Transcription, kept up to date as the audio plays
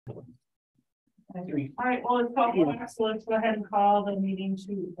All right, well, so let's go ahead and call the meeting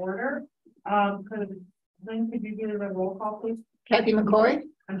to order. Could you give it a roll call, please? Kathy McCoy.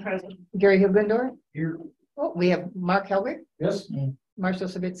 I'm present. Gary Hilgendorf. Here. Oh, we have Mark Helbig. Yes. Marshall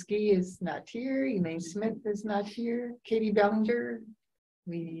Savitsky is not here. Elaine Smith is not here. Katie Bellinger.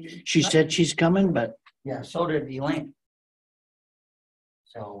 She said she's coming, but yeah, so did Elaine.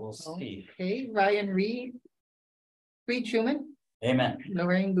 So we'll see. Okay, Ryan Reed. Reed Truman. Amen.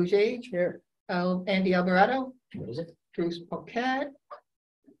 Lorraine Bouget. Here. Andy Alvarado. What is it? Bruce Paquette.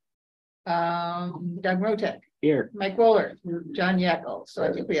 Doug Rotek. Here. Mike Roller. John Yackel. So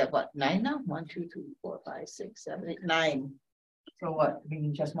I think we have what, 9 now? 1, 2, 3, 4, 5, 6, 7, 8, 9. So what? We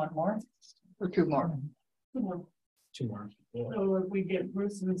need just one more? Or 2 more? 2 more. 2 more. So if we get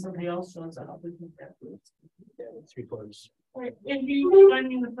Bruce and somebody else shows up, we can get Bruce. Yeah, 3/4. All right, and you join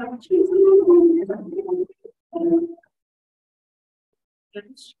me in the second.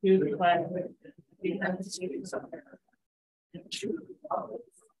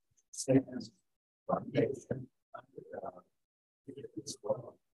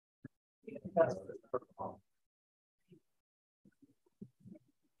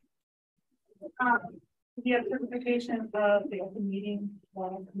 The certification of the open meeting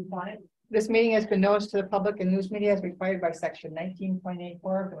law compliant. This meeting has been noticed to the public and news media as required by section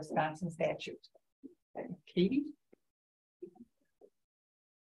 19.84 of the Wisconsin statute. Katie?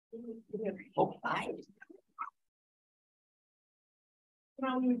 Oh, hi.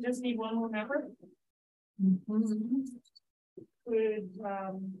 We just need one more member. Could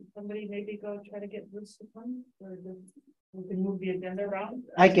somebody maybe go try to get Bruce to come, or we can move the agenda around?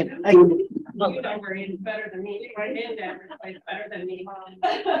 I can. You know, we're better than me, right? And like better than me.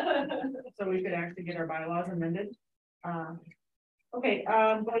 So we could actually get our bylaws amended. Okay,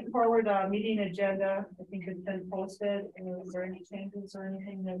 going forward, meeting agenda, I think it's been posted. And is there any changes or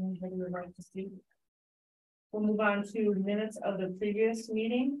anything that anybody would like to see? We'll move on to minutes of the previous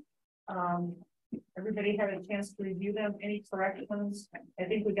meeting. Everybody had a chance to review them. Any corrections? I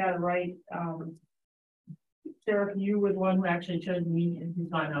think we got it right. Sheriff, you were the one who actually chose me, and he's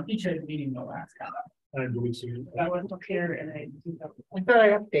not now. He chose the meeting the last time. I wasn't here, and I thought I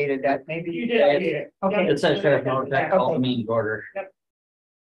updated that. Maybe you did. Okay. It says Sheriff Notek, call the meeting to order. Yep.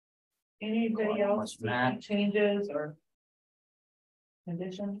 Anybody else see any changes or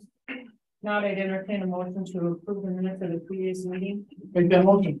conditions? Now I'd entertain a motion to approve the minutes of the previous meeting. Make that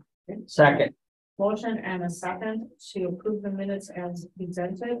motion. Second. Motion and a second to approve the minutes as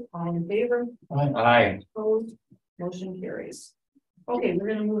presented. All in favor? Aye. Opposed? Motion carries. Okay, we're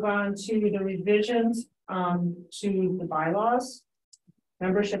gonna move on to the revisions to the bylaws.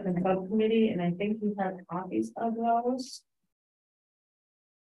 Membership and subcommittee, and I think we have copies of those.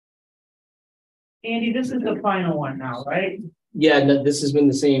 Andy, this is the final one now, right? Yeah, no, this has been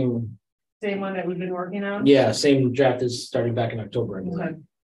the same. Same one that we've been working on? Yeah, same draft is starting back in October. I believe. Okay.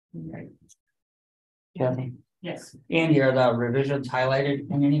 Okay. Kathy. Yes. Andy, are the revisions highlighted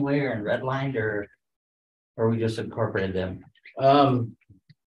in any way or in redlined or we just incorporated them?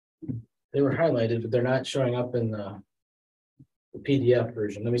 They were highlighted, but they're not showing up in the PDF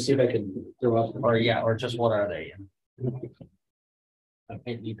version. Let me see if I can throw up. Or yeah, or just what are they? I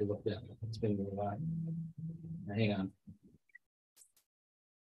might need to look that. It's been a while. Hang on.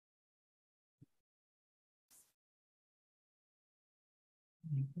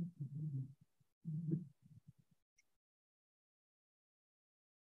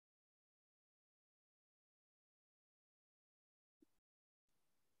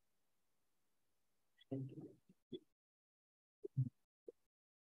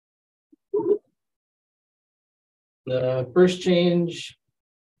 The first change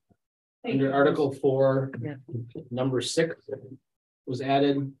under Article 4, number 6 was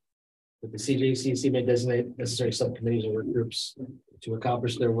added. That the CJCC may designate necessary subcommittees or work groups to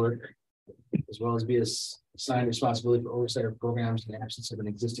accomplish their work, as well as be assigned responsibility for oversight of programs in the absence of an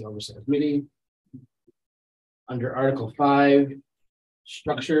existing oversight committee. Under Article 5,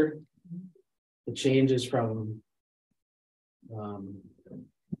 structure, the change is from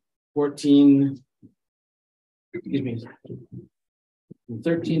 14, excuse me, from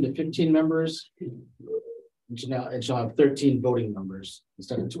 13 to 15 members. It shall have 13 voting members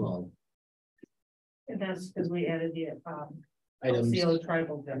instead of 12. And that's because we added the Items. LCO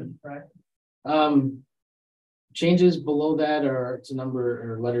tribal them, right? Changes below that are to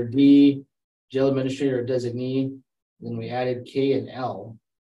number or letter D, jail administrator or designee. Then we added K and L.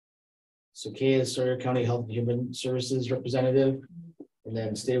 So K is Sawyer County Health and Human Services representative, and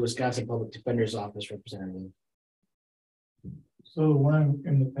then State of Wisconsin Public Defender's Office representative. So the one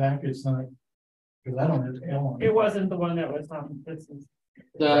in the packet's not, because I don't have L on it. It wasn't the one that was on this is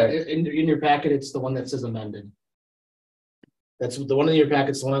In your packet, it's the one that says amended. That's the one in your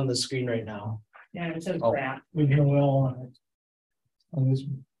packet's the one on the screen right now. Yeah, it says Oh. draft. We can well on it. On this.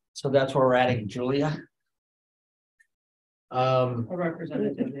 So that's where we're adding Julia. A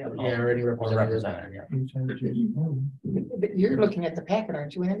representative, yeah. Yeah, already Or represented. representative, yeah. But you're looking at the packet,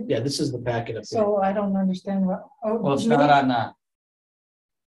 aren't you, Andy? Yeah, this is the packet up here. So I don't understand what. oh, Well, it's not on the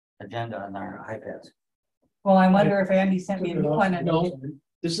agenda on our iPads. Well, I wonder if Andy sent me a new one, and No,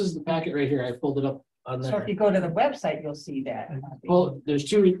 this is the packet right here. I pulled it up on so there. if you go to the website, you'll see that. Well, there's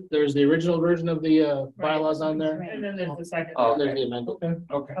two, there's the original version of the bylaws on there. And then there's the second. Oh, There's the amendment.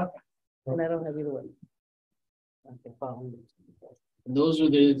 Okay. And I don't have either one. And those are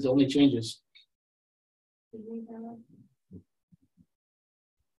the only changes.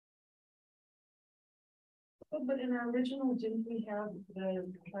 Oh, but in our original, didn't we have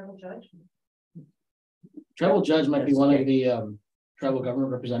the tribal judge? Tribal judge might be one of the tribal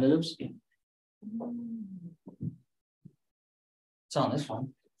government representatives. It's on this one.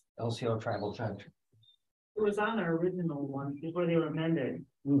 LCO tribal judge. It was on our original one before they were amended.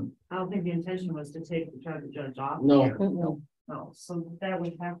 Hmm. I don't think the intention was to take the tribal judge off. No. here. No, so that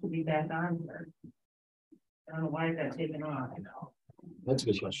would have to be back on there. I don't know why it got taken off. That's a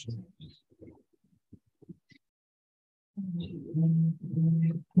good question.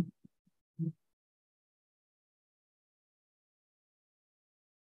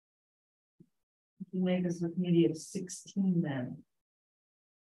 You make this a committee of 16 then.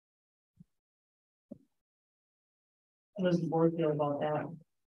 How does the board feel about that?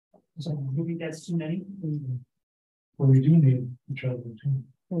 Do you think that's too many? Well, we do need each other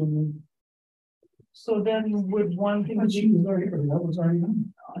too. So then would one thing But she be, was already, that was already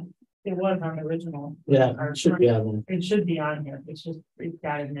done. it was on the original. Yeah, it should be on there. It should be on here, it's just, it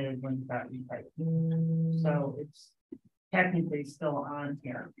got admitted when it got retyped. So it's technically still on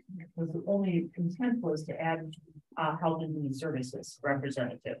here. Because the only intent was to add health and human services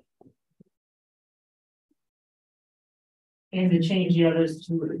representative. And to change the others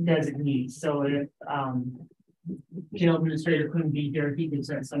to designees, so if jail administrator couldn't be here, he could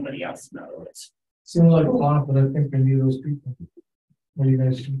send somebody else, in other words. Seemed like a lot, but I think we need those people. What do you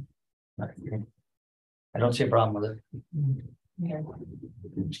guys think? I don't see a problem with it.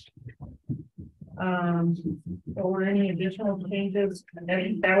 Or any additional changes,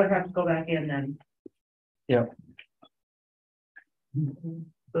 that would have to go back in then. Yep.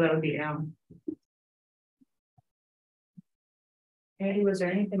 So that would be Andy, was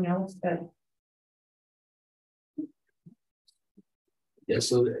there anything else that? Yeah,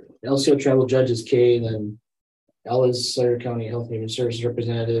 so the LCO tribal judge is K, and then L is Sawyer County Health and Human Services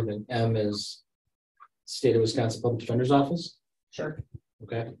Representative, and M is State of Wisconsin Public Defender's Office. Sure.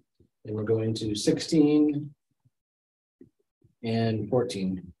 Okay, and we're going to 16 and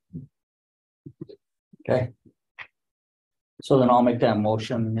 14. Okay. So then I'll make that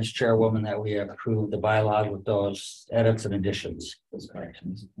motion, Ms. Chairwoman, that we approve the bylaws with those edits and additions. Those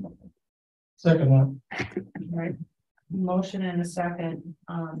corrections. Second one. Right, motion and a second.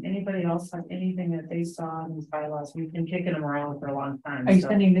 Anybody else have anything that they saw in these bylaws? We've been kicking them around for a long time. Are you so-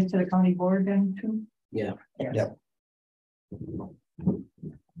 sending this to the county board then too? Yeah. Yes. Yep.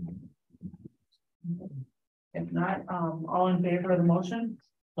 If not, all in favor of the motion,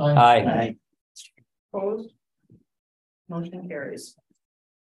 Aye. opposed? Motion carries.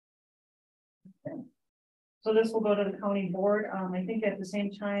 Okay. So this will go to the county board. I think at the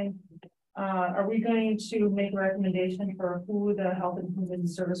same time, are we going to make a recommendation for who the health and human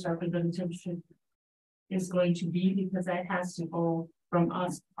service representative is going to be, because that has to go from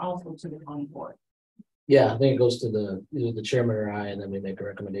us also to the county board. Yeah, I think it goes to either the chairman or I, and then we make a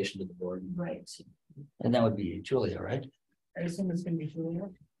recommendation to the board. Right. And that would be Julia, right? I assume it's gonna be Julia.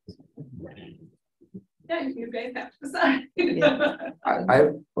 Yeah, you guys have to decide.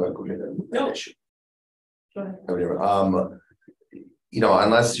 Well, go ahead and finish. Go ahead. Whatever.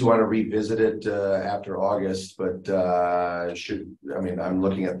 Unless you want to revisit it after August, but I'm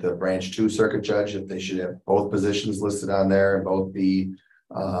looking at the branch 2 circuit judge, if they should have both positions listed on there and both be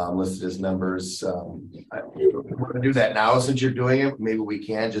listed as members. We're gonna do that now since you're doing it. Maybe we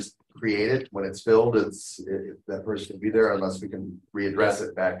can just create it when it's filled. That person will be there unless we can readdress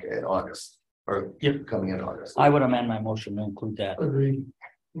it back in August or coming in August. I would amend my motion to include that, Agreed.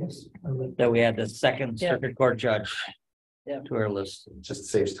 Yes. I would. that we add the second Yeah. circuit court judge Yeah. to our list. Just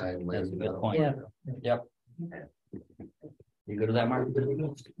saves time. That's a good point. Yeah. Yep. You good with that, Mark?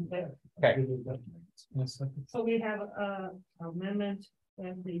 Okay. So we have amendment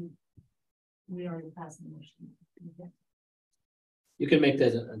and we already passed the motion. Okay. You can make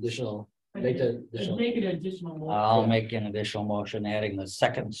that an additional Make the additional- Make an additional. motion. I'll make an additional motion adding the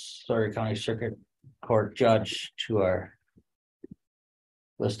second Sawyer County Circuit Court Judge to our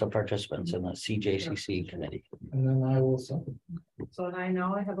list of participants in the CJCC committee. And then I will second. So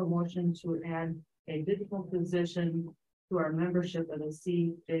now I have a motion to add a additional position to our membership of the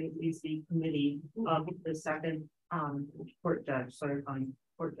CJCC committee of the second court judge, Sawyer County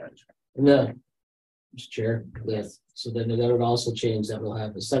Court Judge. No. Mr. Chair, Yes. so then that would also change that we'll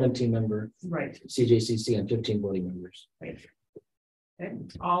have a 17-member Right. CJCC and 15 voting members. Okay,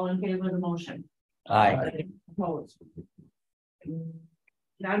 all in favor of the motion? Aye. Opposed?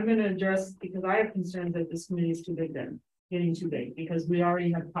 Now I'm gonna address, because I have concerns that this committee is too big then, getting too big, because we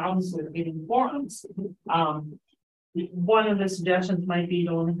already have problems with getting forums. One of the suggestions might be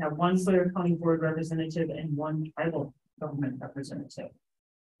to only have one Sawyer County Board representative and one tribal government representative.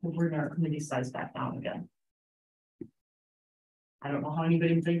 We'll bring our committee size back down again. I don't know how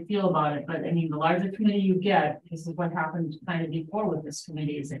anybody may feel about it, but I mean, the larger committee you get, this is what happened kind of before with this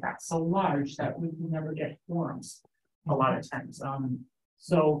committee, is it got so large that we can never get forums a lot of times.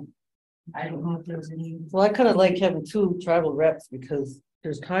 So I don't know if there's any. Well, I kind of like having two tribal reps because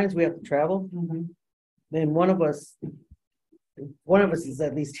there's times we have to travel. Then one of us is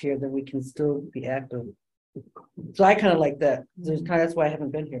at least here, then we can still be active. So I kind of like that. That's why I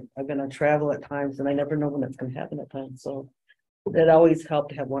haven't been here. I've been on travel at times and I never know when it's going to happen at times. So that always helped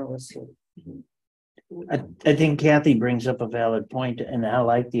to have one of us here. I think Kathy brings up a valid point, and I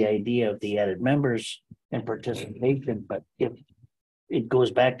like the idea of the added members and participation, but if it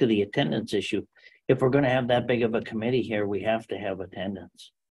goes back to the attendance issue, if we're going to have that big of a committee here, we have to have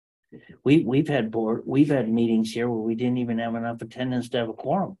attendance. We've had meetings here where we didn't even have enough attendance to have a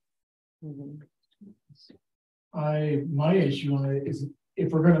quorum. My issue on it is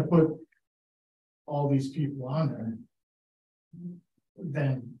if we're gonna put all these people on there,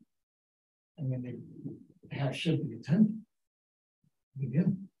 then I mean, they should be attended.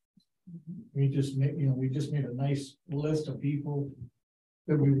 Again, we just made a nice list of people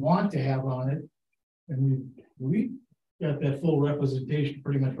that we want to have on it, and we got that full representation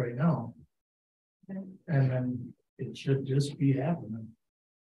pretty much right now. And then it should just be happening.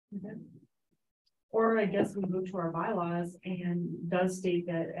 Or I guess we go to our bylaws and does state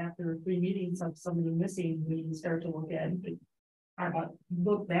that after 3 meetings of somebody missing, we start to look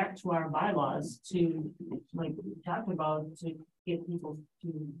back to our bylaws to, like we talked about, to get people to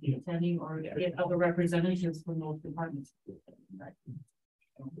be attending or get other representatives from those departments.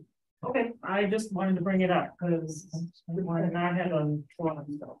 Okay, I just wanted to bring it up because we want to not have a forum.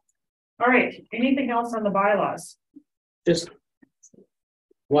 So, all right, anything else on the bylaws? Just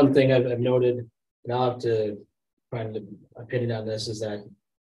one thing I've noted, and I'll have to find an opinion on this, is that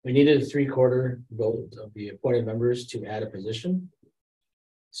we needed a 3/4 vote of the appointed members to add a position.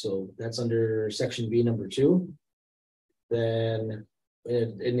 So that's under section B number 2. Then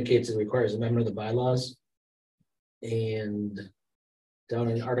it indicates it requires a member of the bylaws. And down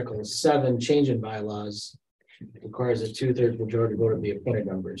in Article 7, change in bylaws, requires a 2/3 majority vote of the appointed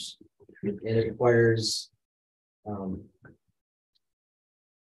members. And it requires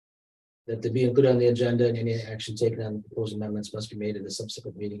that to be included on the agenda, and any action taken on proposed amendments must be made at a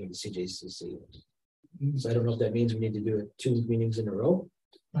subsequent meeting of the CJCC. So I don't know if that means we need to do it 2 meetings in a row.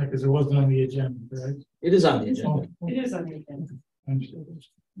 Because it wasn't on the agenda, right? It is on the agenda, It is on the agenda.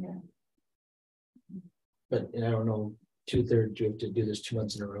 Yeah. but I don't know, 2/3, do you have to do this 2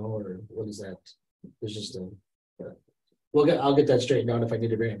 months in a row, or what is that? There's just a. I'll get that straightened out. If I need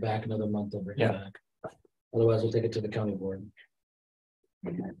to bring it back another month, I'll bring it back. Otherwise, we'll take it to the county board.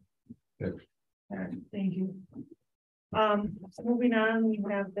 All right, thank you. So moving on, we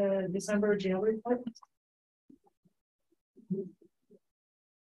have the December jail report.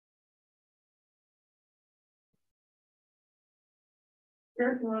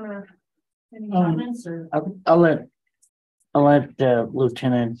 Kurt, you wanna, any comments or? I'll let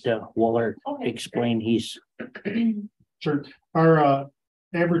Lieutenant Waller Okay, explain. He's Sure. Our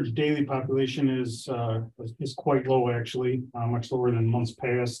average daily population is quite low, actually, much lower than months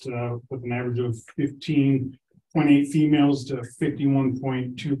past, with an average of 15.8 females to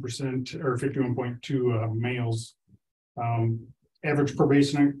 51.2% or 51.2 males. Average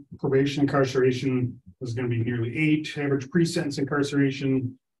probation incarceration is going to be nearly 8. Average pre-sentence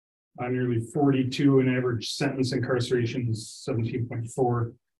incarceration nearly 42, and average sentence incarceration is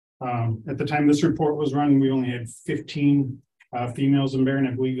 17.4. At the time this report was run, we only had 15 females in Barron.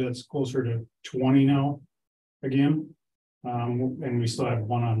 I believe that's closer to 20 now again. And we still have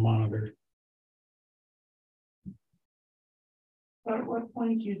 1 on monitor. At what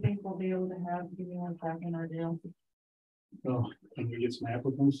point do you think we'll be able to have females back in our jail? So can we get some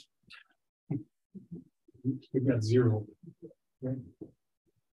applicants? We've got 0.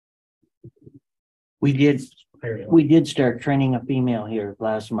 We did start training a female here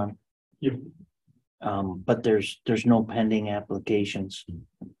last month. Yep. But there's no pending applications. Do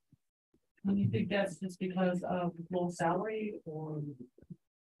you think that's just because of low salary or?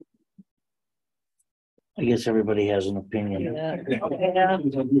 I guess everybody has an opinion. Yeah.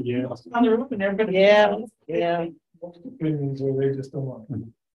 On the roof and everybody. Yeah. Opinions or they just don't want.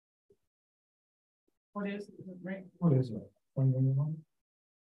 What is it, right? What is it? 111?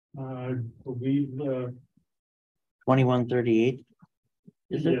 I believe, 2138.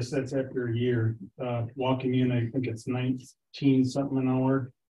 Is it? yes, that's after a year. Walking in, I think it's 19 something an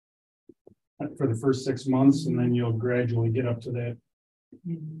hour. For the first 6 months, and then you'll gradually get up to that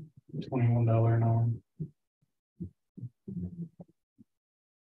 $21 an hour.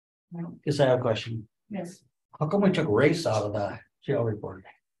 Guess I have a question. Yes. How come we took race out of the jail report?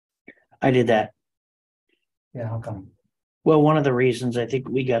 I did that. Yeah, how come? Well, one of the reasons I think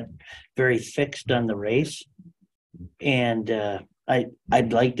we got very fixed on the race. And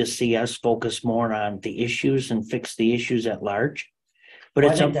I'd like to see us focus more on the issues and fix the issues at large. But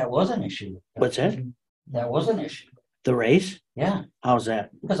Well, I it's think that was an issue. What's that? That was an issue. The race? Yeah, How's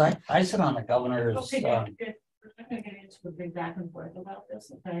that? because I sit on the governor's, Okay, good. We're not gonna get into a big back and forth about this,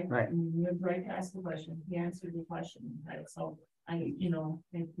 okay? Right. And you're right to ask the question. He answered the question, right? So I think.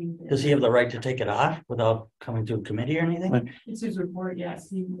 that- does he have the right to take it off without coming to a committee or anything? It's his report, yes.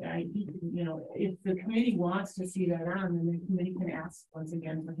 If the committee wants to see that on, then the committee can ask once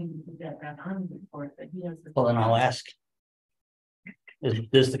again for him to put that back on the report that he has. Well, then I'll ask. Is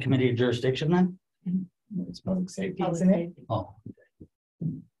this the committee jurisdiction then? It's public safety, Public isn't it? safety. Oh,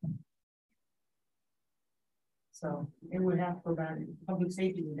 So it would have to go back, public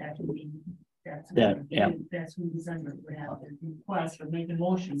safety would actually be. Yeah. That's who the December would have to request or make a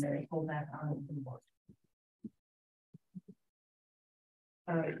motion that they pull that on the board.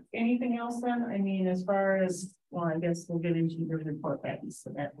 All right, anything else then? I mean, as far as, well, I guess we'll get into the report back, so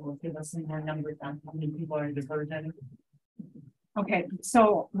that will give us some more numbers on how many people are divergent. Okay,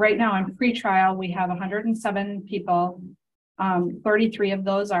 so right now on pre-trial, we have 107 people. 33 of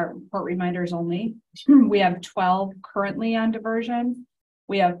those are court reminders only. We have 12 currently on diversion.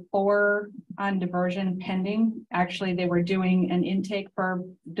 We have 4 on diversion pending. Actually, they were doing an intake for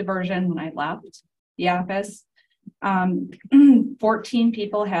diversion when I left the office. 14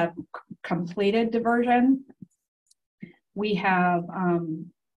 people have completed diversion. We have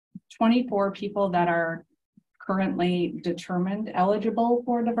 24 people that are currently determined eligible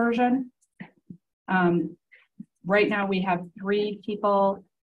for diversion. Right now we have 3 people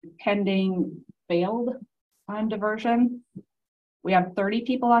pending failed on diversion. We have 30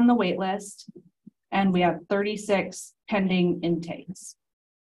 people on the wait list and we have 36 pending intakes.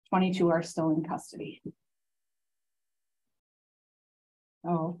 22 are still in custody.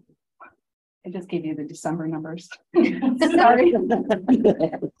 Oh, I just gave you the December numbers. Sorry.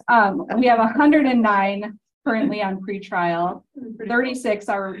 We have 109 currently on pretrial, 36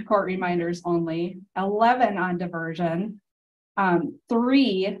 are court reminders only, 11 on diversion,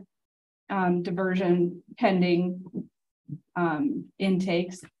 3 diversion pending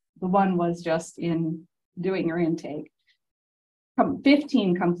intakes. The one was just in doing your intake.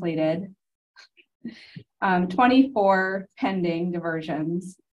 15 completed, 24 pending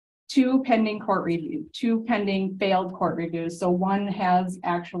diversions, 2 pending court review, 2 pending failed court reviews. So 1 has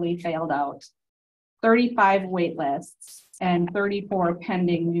actually failed out. 35 wait lists and 34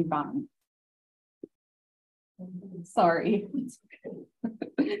 pending new bond. Sorry.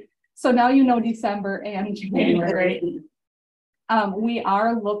 So now you know December and January. We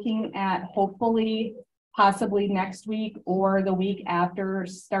are looking at hopefully possibly next week or the week after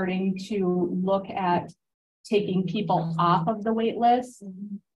starting to look at taking people off of the wait list,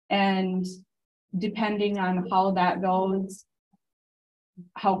 and depending on how that goes,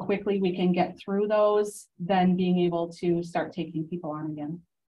 how quickly we can get through those, then being able to start taking people on again.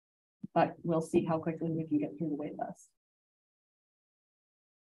 But we'll see how quickly we can get through the wait list.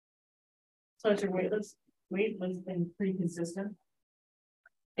 So is your wait list been pretty consistent?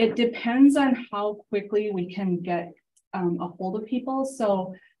 It depends on how quickly we can get a hold of people.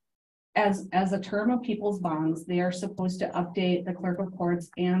 So as a term of people's bonds, they are supposed to update the clerk of courts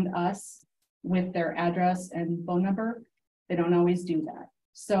and us with their address and phone number. They don't always do that.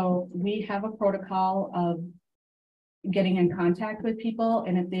 So we have a protocol of getting in contact with people,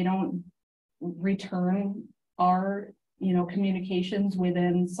 and if they don't return our communications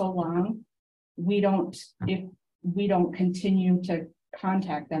within so long, we don't continue to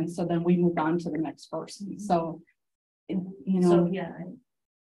contact them. So then we move on to the next person. So So yeah,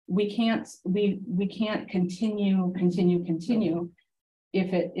 we can't continue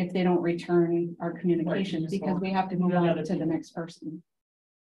if they don't return our communication, because we have to move on to the next person.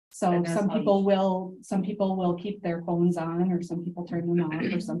 So And that's some how you- people will keep their phones on, or some people turn them off,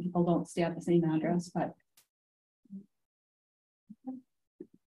 or some people don't stay at the same address, but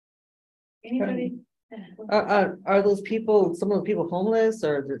Anybody? Are those people, some of the people homeless,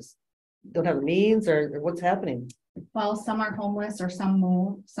 or just don't have the means, or what's happening? well, some are homeless or some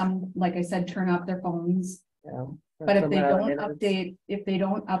move, some, like I said, turn off their phones. Yeah. But if Some they are don't maintenance.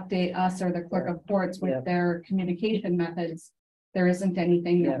 update us or the clerk of courts Yeah. with their communication methods, there isn't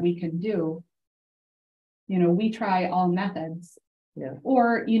anything Yeah. that we can do. You know, we try all methods. Yeah.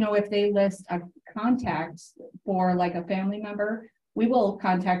 Or, you know, if they list a contact for like a family member, we will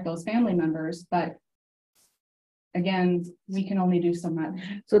contact those family members, but again, we can only do so much.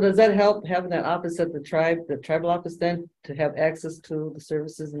 So does that help having that office at the tribal office then, to have access to the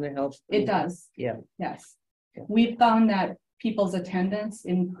services and the help? It does. Yeah. Yes. Yeah. We've found that people's attendance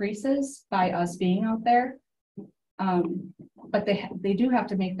increases by us being out there. But they do have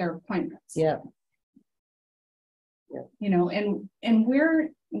to make their appointments. Yeah. You know, and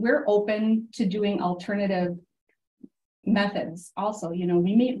we're open to doing alternative methods also. You know,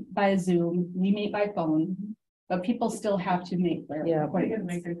 we meet by Zoom, we meet by phone, but people still have to make their Yeah.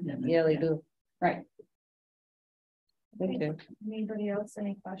 appointments. Yeah, they do. Right. Okay. Anybody else,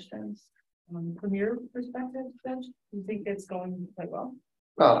 any questions? From your perspective, Judge, you think it's going quite well?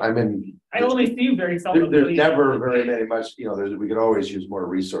 Well, I mean. I only see you very seldom. There's never very many much, we could always use more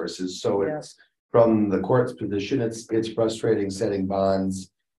resources, so Yeah. it's. From the court's position, it's frustrating setting bonds,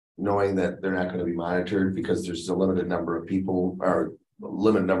 knowing that they're not gonna be monitored, because there's a limited number of people, or a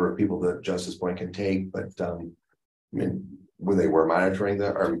limited number of people that Justice Point can take, but, I mean, when they were monitoring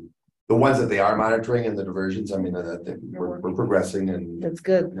or the ones that they are monitoring in the diversions, I mean, I think we're progressing and. That's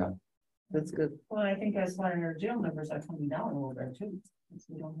good. Yeah. That's good. Well, I think that's why our jail numbers are coming down a little bit too, because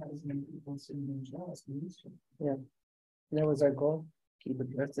we don't have as many people sitting in jail as we used to. That was our goal. Keep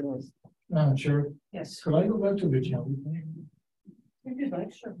addressing those. Sure. Yes. Could I go back to the jelly thing? If you'd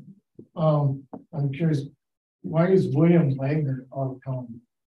like, sure. I'm curious, why is William Wagner out of town?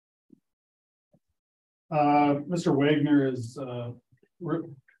 Mr. Wagner is a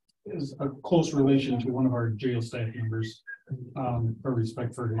close relation to one of our jail staff members. For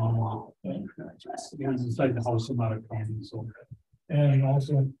respect for him. He was inside the house about a county, so. And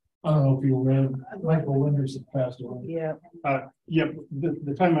also, I don't know if you read, Michael Winters had passed away. Yeah. Yep,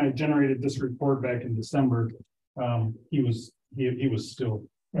 the time I generated this report back in December, he was still.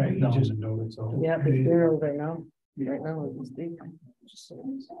 Right, he down just- in Nova, so. Yeah, but they're over there now. Right now, it's deep.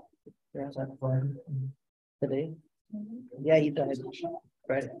 Yeah, today. Yeah, he died.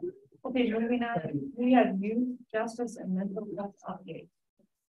 Right. Okay, moving on, we have youth justice and mental health update.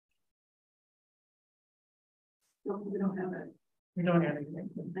 No, we don't have it. We don't have anything.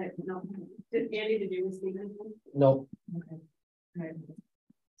 No. Did Andy, did you receive anything? No, Okay. Right.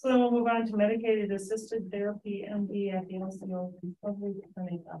 So then we'll move on to medicated assisted therapy, MD at the LCO recovery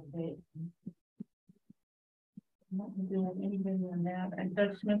clinic update. Not doing anything on that, and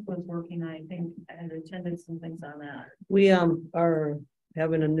Judge Smith was working, I think, and attended some things on that. We are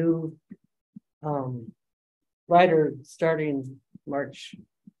having a new rider starting March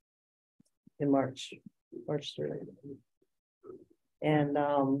 3rd. And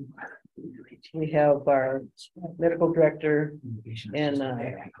we have our medical director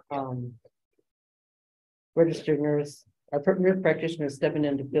and registered nurse, our nurse practitioner stepping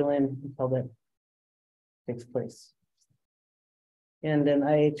in to fill in until that takes place. And then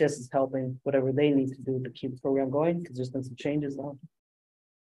IHS is helping whatever they need to do to keep the program going, because there's been some changes now.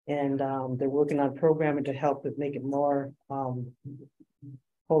 And they're working on programming to help it make it more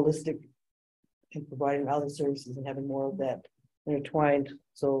holistic and providing other services and having more of that intertwined.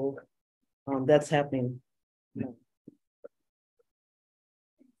 So that's happening.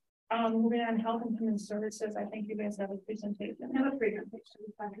 Moving on, health and human services, I think you guys have a presentation. I have a presentation.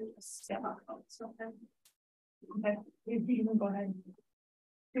 If I can just step up. Okay, you can go ahead.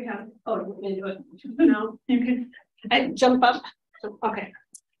 We have, we're gonna do it. No, you can, I jump up. Okay.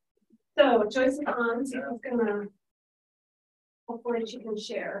 So Joyce is on, so I was gonna, hopefully she can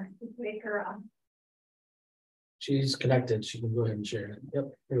share, make her up. she's connected. She can go ahead and share it. Yep,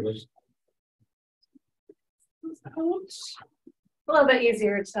 here it is. A little bit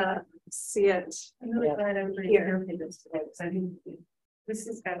easier to see it. I'm really glad everybody here for this today, because I think this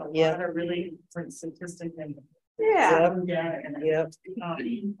has got a lot of really different statistics and. Yeah. And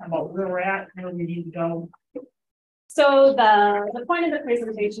about where we're at, where we need to go. So the point of the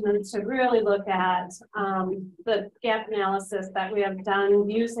presentation is to really look at the gap analysis that we have done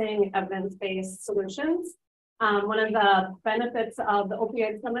using evidence-based solutions. One of the benefits of the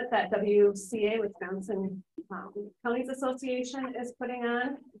opioid summit that WCA, Wisconsin Counties Association, is putting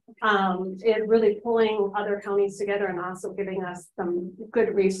on is really pulling other counties together and also giving us some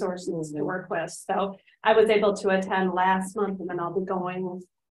good resources to work with. So I was able to attend last month, and then I'll be going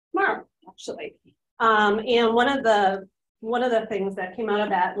tomorrow, actually. And one of the things that came out of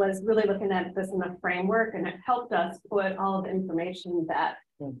that was really looking at this in the framework, and it helped us put all of the information that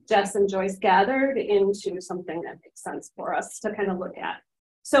Jess and Joyce gathered into something that makes sense for us to kind of look at.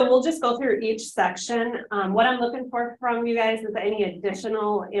 So we'll just go through each section. What I'm looking for from you guys is any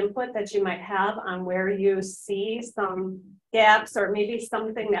additional input that you might have on where you see some gaps, or maybe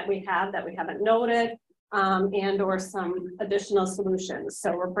something that we haven't noted, and or some additional solutions.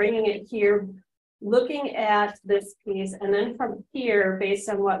 So we're bringing it here, looking at this piece, and then from here, based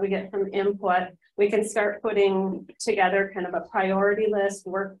on what we get from input, we can start putting together kind of a priority list,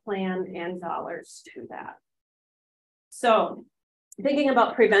 work plan, and dollars to that. So thinking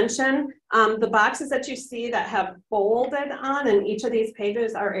about prevention, the boxes that you see that have bolded on in each of these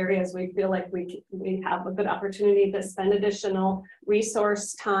pages are areas we feel like we have a good opportunity to spend additional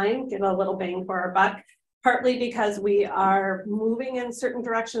resource time, get a little bang for our buck. Partly because we are moving in certain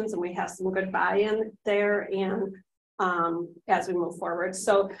directions and we have some good buy-in there, and as we move forward.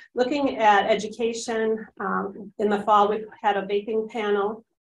 So looking at education, in the fall, we had a vaping panel.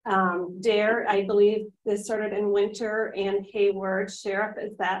 DARE, I believe this started in Winter and Hayward. Sheriff,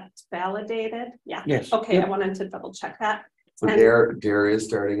 is that validated? Yeah. Yes. Okay, Yep. I wanted to double check that. So DARE is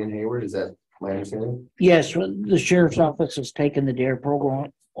starting in Hayward, is that my understanding? Yes, well, the sheriff's office has taken the DARE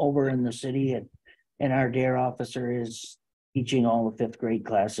program over in the city, and our DARE officer is teaching all the 5th grade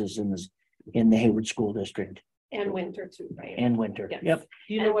classes in the Hayward School District. And Winter too, right? And Winter. Yes. Yep.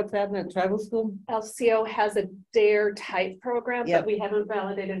 Do you know what's happening at tribal school? LCO has a DARE type program, Yep. but we haven't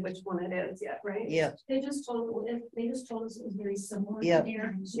validated which one it is yet, right? Yeah, They just told us it was very similar. Yeah.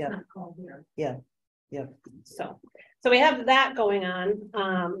 Here, it's just Yeah. not called here. yeah. So we have that going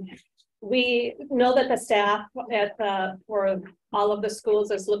on. We know that the staff for all of the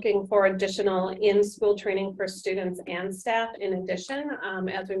schools is looking for additional in-school training for students and staff in addition,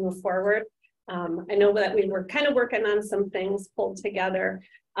 as we move forward. I know that we were kind of working on some things pulled together,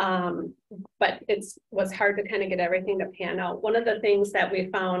 but it was hard to kind of get everything to pan out. One of the things that we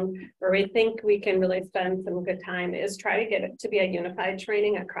found where we think we can really spend some good time is try to get it to be a unified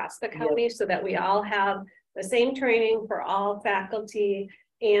training across the county, so that we all have the same training for all faculty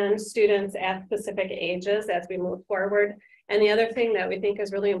and students at specific ages as we move forward. And the other thing that we think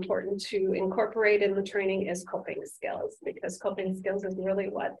is really important to incorporate in the training is coping skills, because coping skills is really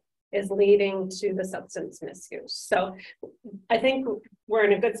what is leading to the substance misuse. So I think we're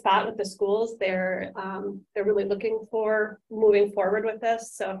in a good spot with the schools. They're really looking for moving forward with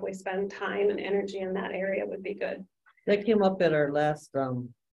this. So if we spend time and energy in that area, it would be good. That came up at our last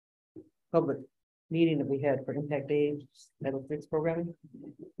public meeting that we had for Impact Age Title VI programming.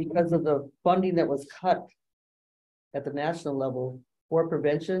 Because of the funding that was cut at the national level for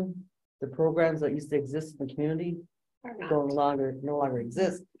prevention, the programs that used to exist in the community no longer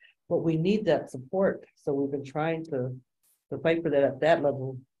exist. But we need that support. So we've been trying to fight for that at that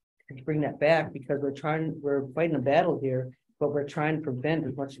level, to bring that back, because we're fighting a battle here, but we're trying to prevent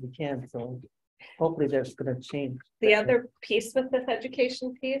as much as we can. So hopefully that's going to change. The other piece with this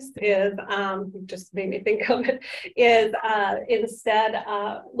education piece is, just made me think of it, is instead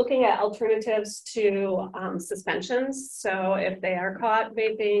looking at alternatives to suspensions. So if they are caught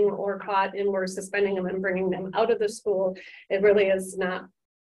vaping or caught and we're suspending them and bringing them out of the school, it really is not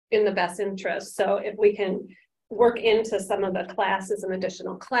in the best interest. So if we can work into some of the classes and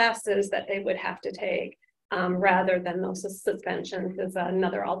additional classes that they would have to take, rather than those suspensions, is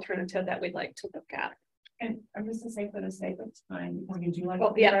another alternative that we'd like to look at. And I'm just to say for the sake of time, would you like?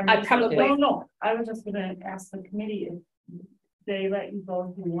 Well, yeah, I probably. No, I was just gonna ask the committee if they let you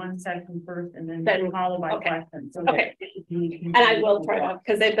go through one section first and then follow by questions. So okay. And I will try that,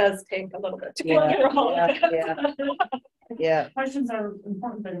 because it does take a little bit to go through all of it. Yeah. Questions are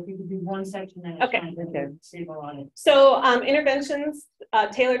important, but if you could do one section at a time, then we'll save a lot of. So interventions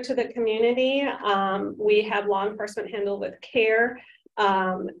tailored to the community. We have law enforcement handle with CARE.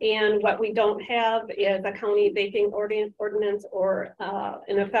 And what we don't have is a county vaping ordinance or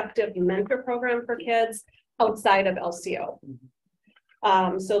an effective mentor program for kids outside of LCO.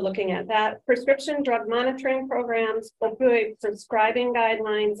 So looking at that, prescription drug monitoring programs, opioid prescribing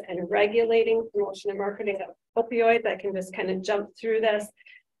guidelines, and regulating promotion and marketing of opioids. I can just kind of jump through this.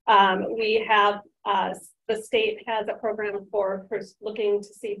 We have, the state has a program for looking to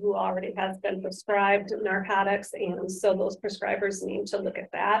see who already has been prescribed narcotics. And so those prescribers need to look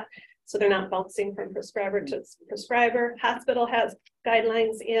at that. So they're not bouncing from prescriber to prescriber. Hospital has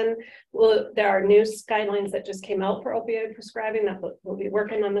guidelines in. Well, there are new guidelines that just came out for opioid prescribing that we'll be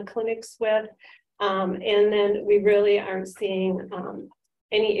working on the clinics with. And then we really aren't seeing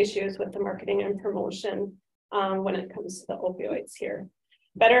any issues with the marketing and promotion when it comes to the opioids here.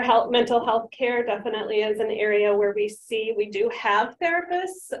 Better health, mental health care definitely is an area where we do have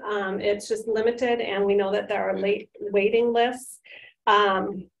therapists. It's just limited, and we know that there are late waiting lists.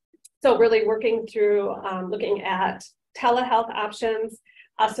 So really working through looking at telehealth options,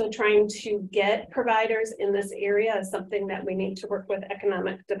 also trying to get providers in this area is something that we need to work with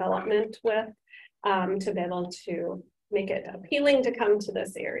economic development with to be able to make it appealing to come to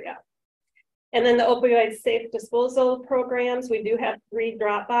this area. And then the opioid safe disposal programs, we do have 3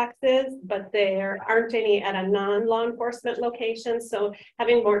 drop boxes, but there aren't any at a non-law enforcement location. So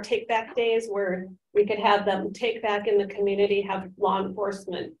having more take back days where we could have them take back in the community, have law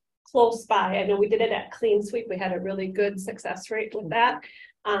enforcement close by. I know we did it at Clean Sweep. We had a really good success rate with that,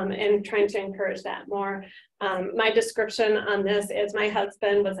 and trying to encourage that more. My description on this is my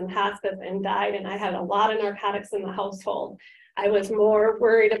husband was in hospice and died, and I had a lot of narcotics in the household. I was more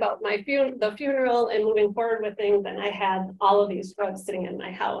worried about my the funeral and moving forward with things than I had all of these drugs sitting in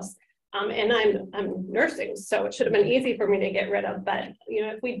my house. And I'm nursing, so it should have been easy for me to get rid of. But you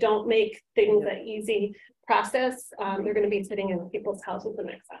know, if we don't make things an easy process, they're going to be sitting in people's houses and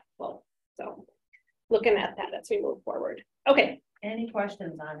accessible. So looking at that as we move forward. Okay. Any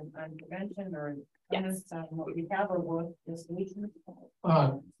questions on prevention or what we have or what the solution?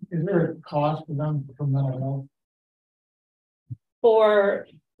 Is there a cost for them for mental health? For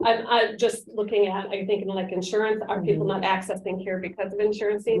I'm just looking at, I'm thinking like insurance, are people not accessing care because of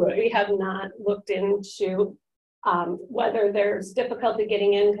insurance? Right. We have not looked into whether there's difficulty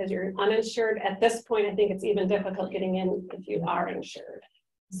getting in because you're uninsured. At this point, I think it's even difficult getting in if you are insured.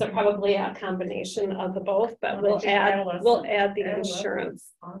 So probably a combination of the both, but we'll add the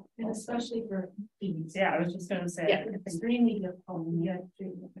insurance. And especially for fees. Yeah, I was just gonna say. Yeah, it's extremely difficult when you have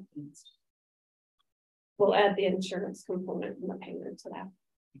to fees. We'll add the insurance component and the payment to that.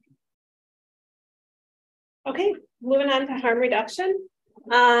 Okay, moving on to harm reduction.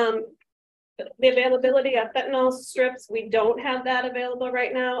 The availability of fentanyl strips, we don't have that available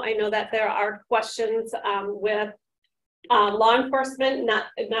right now. I know that there are questions with law enforcement,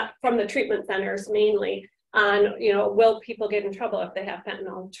 not from the treatment centers mainly, on, you know, will people get in trouble if they have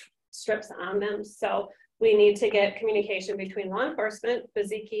fentanyl strips on them? So we need to get communication between law enforcement,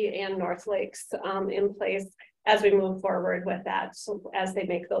 Bezique and North Lakes in place as we move forward with that. So as they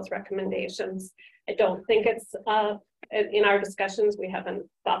make those recommendations, I don't think it's in our discussions, we haven't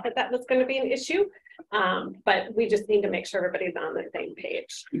thought that that was going to be an issue, but we just need to make sure everybody's on the same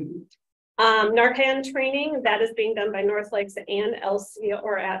page. Narcan training, that is being done by North Lakes and LC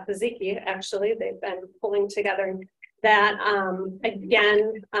or at Bezique. Actually, they've been pulling together that.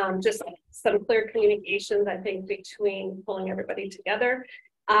 Again, just some clear communications, I think, between pulling everybody together.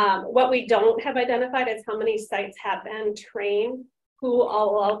 What we don't have identified is how many sites have been trained, who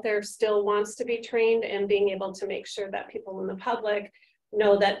all out there still wants to be trained, and being able to make sure that people in the public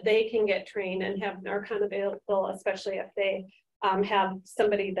know that they can get trained and have Narcan available, especially if they have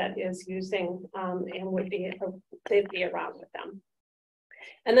somebody that is using and they'd be around with them.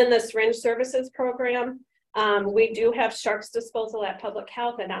 And then the syringe services program, we do have sharps disposal at Public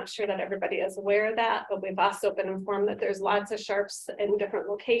Health. I'm not sure that everybody is aware of that, but we've also been informed that there's lots of sharps in different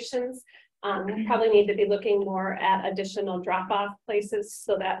locations. We probably need to be looking more at additional drop-off places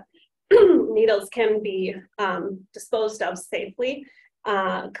so that needles can be disposed of safely.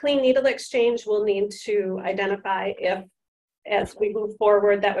 Clean needle exchange will need to identify if, as we move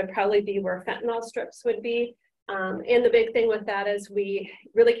forward, that would probably be where fentanyl strips would be. And the big thing with that is we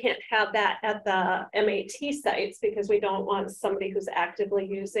really can't have that at the MAT sites because we don't want somebody who's actively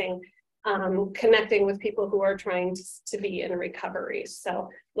using connecting with people who are trying to be in recovery. So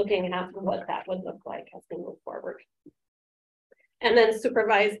looking at what that would look like as we move forward. And then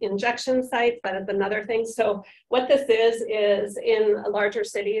supervised injection sites, that is another thing. So what this is in larger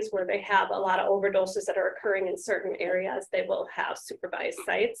cities where they have a lot of overdoses that are occurring in certain areas, they will have supervised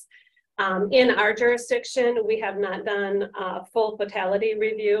sites. In our jurisdiction, we have not done a full fatality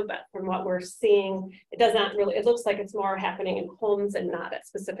review, but from what we're seeing, it does not really, it looks like it's more happening in homes and not at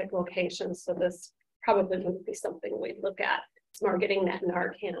specific locations. So this probably wouldn't be something we'd look at. It's more getting that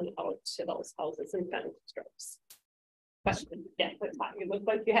Narcan out to those houses and fentanyl strips. Question? Yeah, that's fine. You look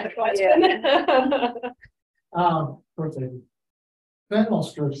like you had a question. Of course, fentanyl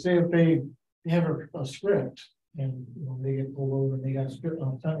strips, say if they have a script. And, you know, they get pulled over and they got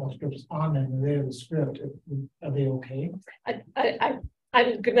fentanyl strips on them and they have a script, are they okay?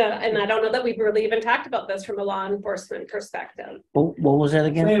 I'm gonna, and I don't know that we've really even talked about this from a law enforcement perspective. What was that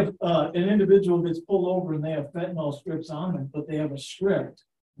again? They have, an individual gets pulled over and they have fentanyl strips on them, but they have a script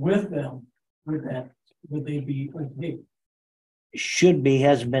with them, with that, would they be okay? Should be,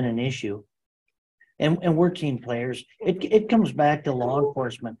 hasn't been an issue. And we're team players. It comes back to law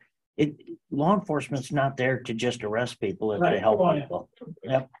enforcement. Law enforcement's not there to just arrest people, it's to help people.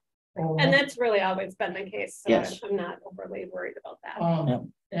 Yep. And that's really always been the case, so Yes. I'm not overly worried about that. Yep.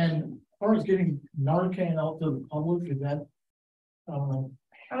 And as far as getting Narcan out to the public, is that,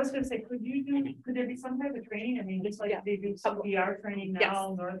 I was gonna say, could there be some type of training? I mean, just like they do some VR training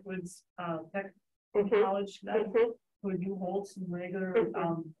now, Northwoods, Tech College, that would you hold some regular,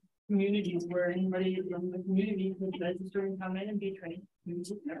 communities where anybody from the community could register and come in and be trained?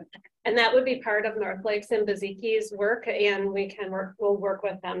 And that would be part of North Lakes and Beziki's work, and we'll work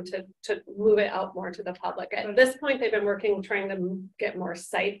with them to move it out more to the public. At this point, they've been working, trying to get more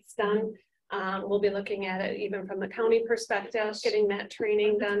sites done. We'll be looking at it even from the county perspective, getting that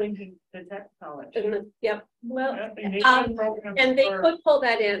training done. The Tech College. Yep, well, and and they could pull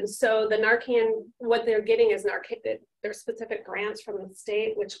that in. So the Narcan, what they're getting is Narcan, there's specific grants from the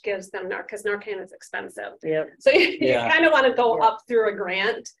state, which gives them because Narcan is expensive. Yep. So you kind of want to go up through a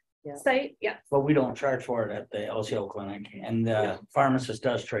grant site. Yeah. But we don't charge for it at the LCO clinic, and the pharmacist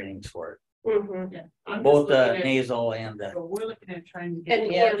does trainings for it. Both the nasal and the. So we're looking at trying to get.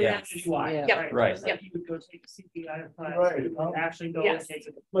 Right. You would go take a CPI class. Right. Actually go and take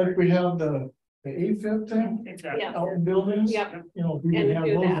it. like we have the AFib thing Exactly. out in buildings? Yep. You know, we can And have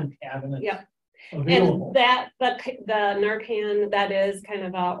do those that. in cabinets. Yep. Available. And that, the Narcan, that is kind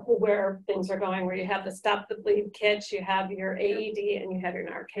of where things are going, where you have the stop the bleed kits, you have your AED, and you have your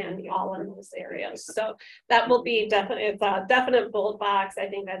Narcan all in those areas. So that will be definitely, it's a definite bullet box. I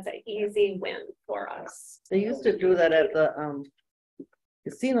think that's an easy win for us. They used to do that at the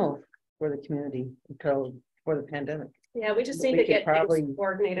casino for the community until for the pandemic. Yeah, we just We need to could get probably things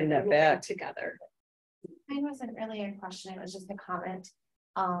coordinated bring that and back. together. Mine wasn't really a question, it was just a comment.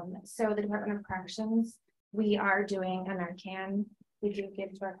 So the Department of Corrections, we are doing a Narcan. We do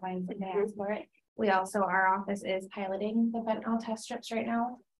give to our clients if they ask for it. We also, our office is piloting the fentanyl test strips right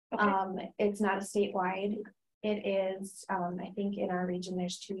now. It's not a statewide. It is, I think in our region,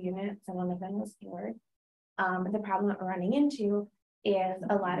 there's 2 units and one of them was Hayward. The problem that we're running into is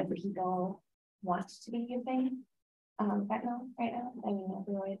a lot of people want to be using fentanyl right now. I mean,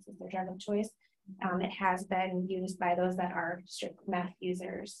 opioids is their drug of choice. It has been used by those that are strict meth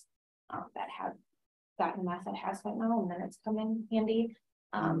users that have gotten meth that has fentanyl, and then it's come in handy.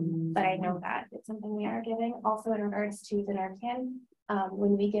 But I know that it's something we are giving. Also in regards to the Narcan,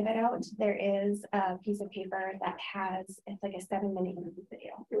 when we give it out, there is a piece of paper that has, it's like a 7-minute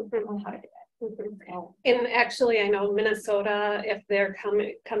video on how to do it. And actually, I know Minnesota, if they're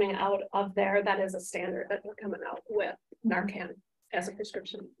coming out of there, that is a standard that they're coming out with Narcan as a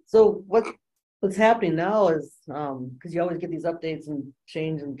prescription. So what's happening now is, because you always get these updates and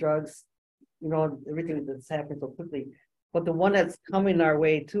change in drugs, you know, everything that's happening so quickly. But the one that's coming our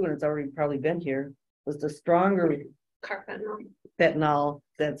way too, and it's already probably been here, was the stronger fentanyl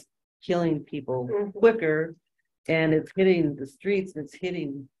that's killing people quicker, and it's hitting the streets, and it's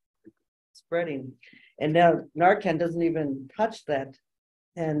spreading. And now Narcan doesn't even touch that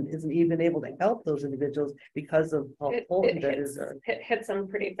and isn't even able to help those individuals because of how potent that is. It hits them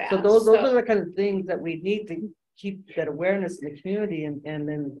pretty fast. So those are the kind of things that we need to keep that awareness in the community and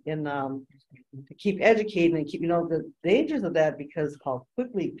then to keep educating and keep, you know, the dangers of that, because how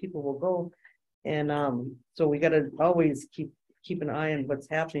quickly people will go. And so we got to always keep an eye on what's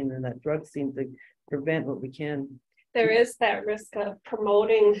happening in that drug scene to prevent what we can. There is that risk of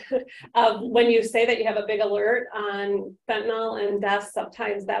promoting when you say that you have a big alert on fentanyl and deaths,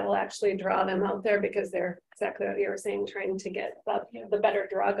 sometimes that will actually draw them out there because they're exactly what you were saying, trying to get the better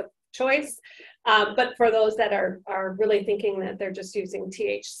drug of choice. But for those that are really thinking that they're just using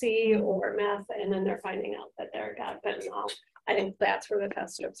THC or meth, and then they're finding out that they're got fentanyl, I think that's where the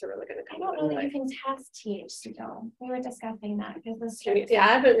test strips are really going to come out. Well, you can test THC though. We were discussing that because the strips. Yeah,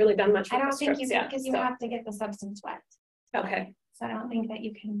 I haven't really done much. I don't think you can, because you have to get the substance wet. Okay. So I don't think that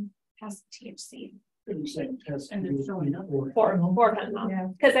you can test THC. And it's showing up for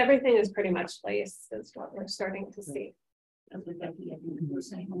fentanyl, because everything is pretty much laced, is what we're starting to see.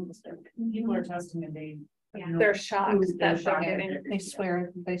 People are testing and they're shocked that they're getting. They swear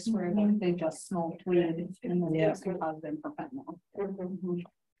that they just smoked weed and then it's can cause them for fentanyl.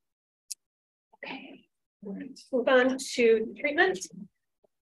 Okay. Move on to treatment.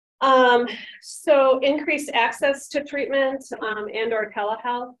 So increased access to treatment, and or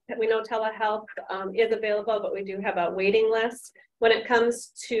telehealth. We know telehealth, is available, but we do have a waiting list. When it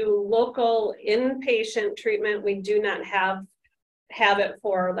comes to local inpatient treatment, we do not have it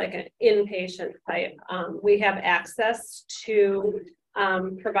for like an inpatient type. We have access to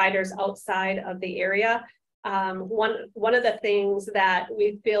providers outside of the area. One of the things that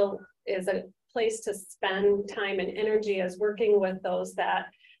we feel is a place to spend time and energy is working with those that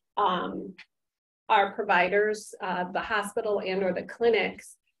our providers, the hospital and or the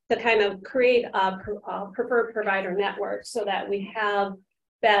clinics, to kind of create a preferred provider network so that we have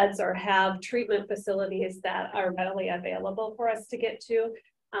beds or have treatment facilities that are readily available for us to get to.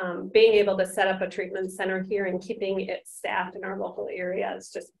 Being able to set up a treatment center here and keeping it staffed in our local area is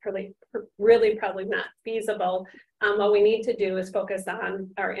just really probably not feasible. What we need to do is focus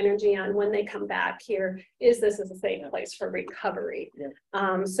on our energy on when they come back here, is this a safe place for recovery?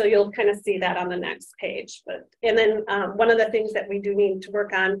 Yeah. So you'll kind of see that on the next page. And then one of the things that we do need to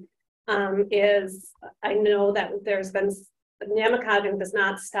work on is, I know that there's been, Namakogon does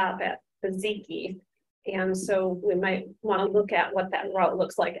not stop at Beziki. And so we might want to look at what that route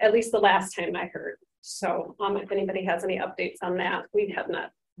looks like, at least the last time I heard. So if anybody has any updates on that, we have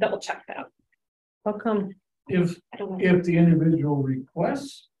not double checked that. How come? If the individual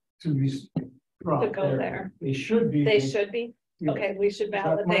requests to be brought there, they should be. They should be. Yeah. Okay, we should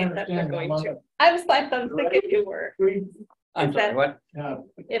validate that they're going to. to. I was like, I'm thinking you were. I'm sorry, what?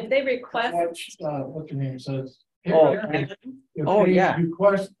 If they request. What's your name says? Oh, If oh, they yeah.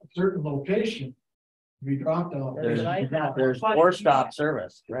 request a certain location, to be dropped off. There's four-stop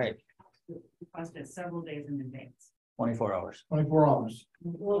service, right? Requested several days in advance. 24 hours. 24 hours.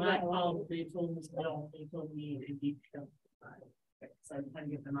 Well, I called, they told me they need to. So I'm trying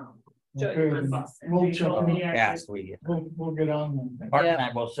to get them out. Okay, then we'll check. Yes, We'll get on them. Mark and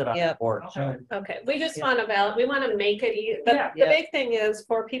I will sit on the board. Okay, we just want to we want to make it easy. The big thing is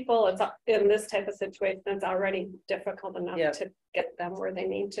for people, it's in this type of situation, it's already difficult enough to get them where they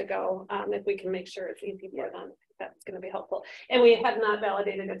need to go. If we can make sure it's easy for them, that's going to be helpful. And we have not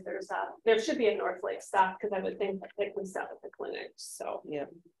validated if there should be a North Lake stop, because I would think that they can stop at the clinic. So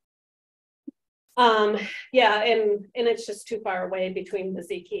and it's just too far away between the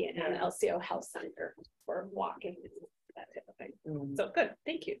Beziki and LCO Health Center for walking, that type of thing. So good,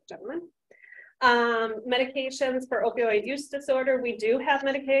 thank you, gentlemen. Medications for opioid use disorder. We do have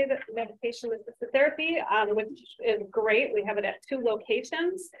medication assisted therapy, which is great. We have it at 2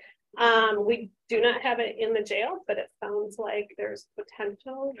 locations. We do not have it in the jail, but it sounds like there's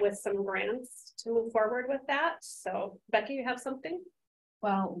potential with some grants to move forward with that. So Becky, you have something?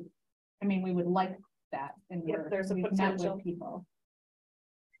 Well, I mean, we would like that, and there's a we've met potential. with people.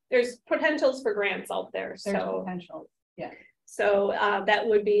 There's potentials for grants out there. There's so potential, yeah. So that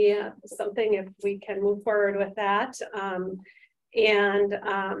would be something if we can move forward with that.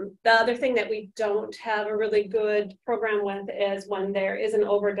 The other thing that we don't have a really good program with is when there is an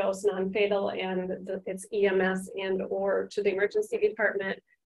overdose non-fatal and it's EMS and or to the emergency department,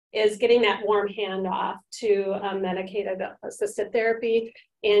 is getting that warm handoff to medicated assisted therapy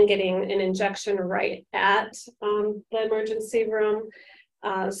and getting an injection right at the emergency room.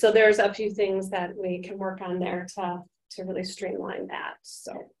 So there's a few things that we can work on there to really streamline that.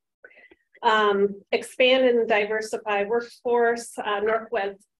 So expand and diversify workforce.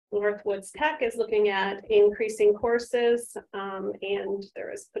 Northwoods Tech is looking at increasing courses, and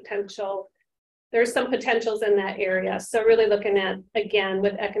there's some potentials in that area. So really looking at, again,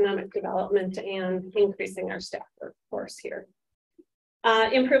 with economic development and increasing our staff workforce here.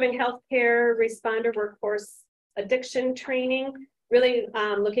 Improving healthcare responder workforce addiction training, really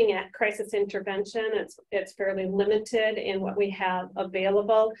looking at crisis intervention. It's fairly limited in what we have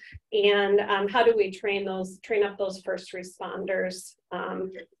available. And how do we train up those first responders,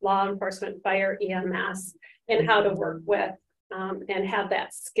 law enforcement, fire, EMS, and how to work with and have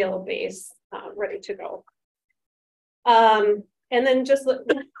that skill base ready to go. And then just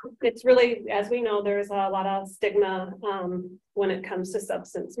it's really, as we know, there's a lot of stigma when it comes to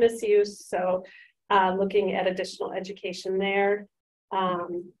substance misuse. So looking at additional education there.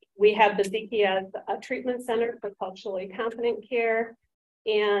 We have the Beziki as a treatment center for culturally competent care.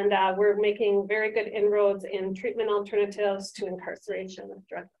 And we're making very good inroads in treatment alternatives to incarceration with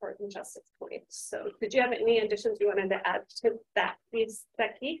drug court and justice points. So did you have any additions you wanted to add to that, please,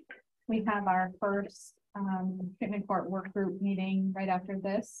 Becky? We have our first treatment court work group meeting right after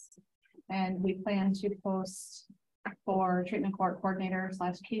this. And we plan to post for treatment court coordinator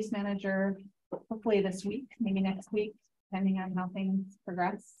 / case manager, hopefully this week, maybe next week, depending on how things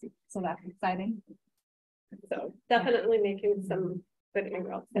progress. So that's exciting. So definitely making some good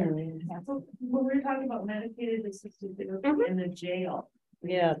inroads there. So when we're talking about medicated assisted therapy in the jail,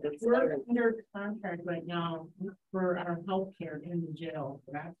 Yeah, we're under contract right now for our healthcare in the jail,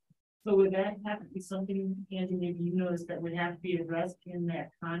 correct? So would that have to be something, Angie, maybe you noticed that would have to be addressed in that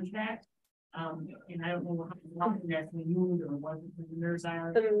contract? And I don't know how often that's renewed or what the nurse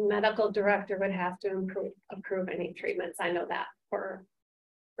are. The medical director would have to approve any treatments. I know that for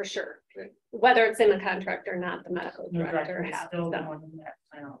sure. Whether it's in the contract or not, the medical director has still the to. one that,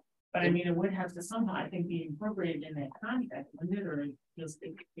 I know. But I mean, it would have to somehow, I think, be incorporated in that contract, wouldn't it, or just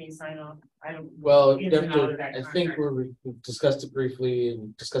they sign off, I don't. Well, ins and out of that I think contract. we've discussed it briefly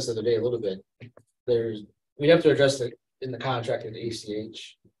and discussed it today a little bit. We have to address it in the contract with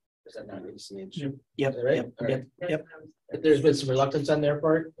ACH. Is that not ACH? Yep, Is that right? yep, All right. yep. But there's been some reluctance on their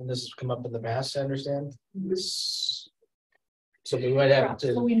part, and this has come up in the past, I understand. So we might have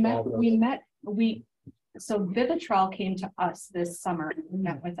to. So so Vivitrol came to us this summer, and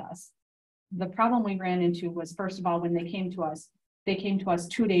met with us. The problem we ran into was, first of all, when they came to us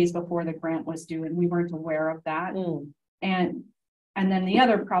 2 days before the grant was due, and we weren't aware of that. And then the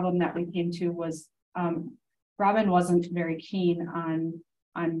other problem that we came to was, Robin wasn't very keen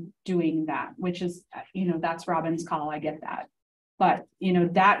on doing that, which is, that's Robin's call, I get that. But,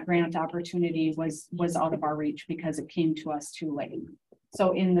 that grant opportunity was out of our reach because it came to us too late.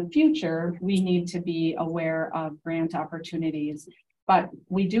 So in the future, we need to be aware of grant opportunities, but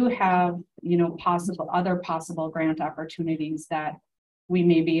we do have, other possible grant opportunities that we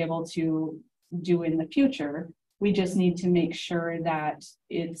may be able to do in the future. We just need to make sure that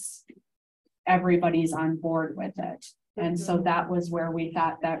everybody's on board with it. And so that was where we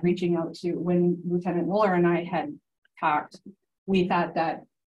thought that reaching out to, when Lieutenant Mueller and I had talked, we thought that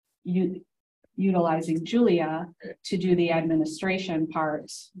utilizing Julia to do the administration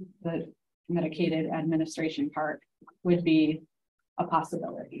part, the medicated administration part, would be a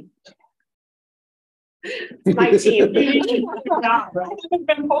possibility. My team. I've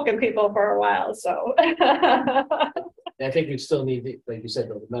been poking people for a while, so. I think we still need, like you said,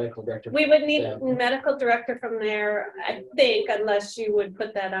 the medical director. We would need a medical director from there, I think, unless you would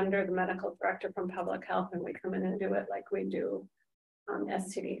put that under the medical director from public health and we come in and do it like we do on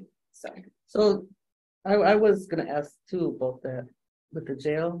STD. So I was gonna ask too about that with the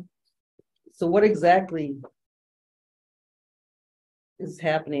jail. So what exactly is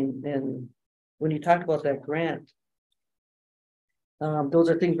happening then when you talk about that grant? Those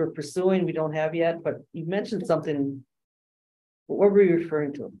are things we're pursuing, we don't have yet, but you mentioned something. What were you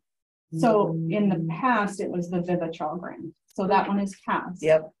referring to? So in the past, it was the Vivitrol grant. So that one is passed.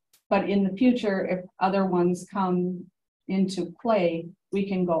 Yep. But in the future, if other ones come into play, we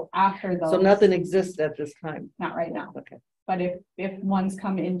can go after those. So nothing exists at this time? Not right now. Okay. But if ones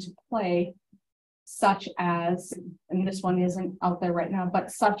come into play, such as, and this one isn't out there right now,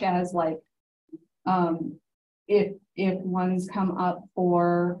 but such as like, if ones come up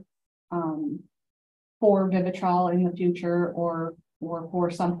for Vivitrol in the future or for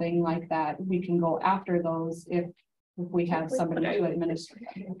something like that, we can go after those if we have somebody to administer.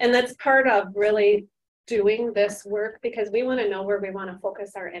 And that's part of really doing this work, because we want to know where we want to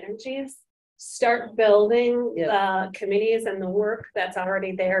focus our energies, start building the committees and the work that's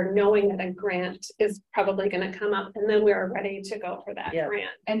already there, knowing that a grant is probably going to come up, and then we are ready to go for that grant.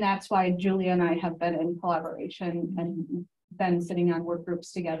 And that's why Julia and I have been in collaboration and been sitting on work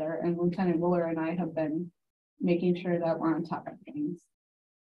groups together, and Lieutenant Mueller and I have been making sure that we're on top of things.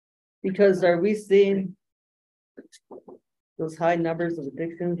 Because are we seeing those high numbers of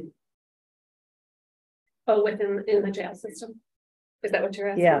addiction? Oh, in the jail system? Is that what you're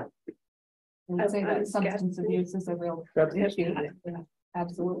asking? Yeah. I would say that substance abuse is a real issue.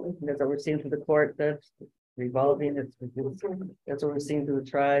 Absolutely. That's what we're seeing through the court, that's revolving, that's what we're seeing through the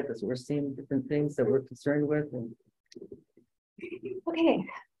tribe, that's what we're seeing, different things that we're concerned with. And okay,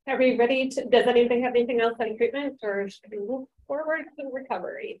 are we ready to, does anybody have anything else on treatment, or should we move forward to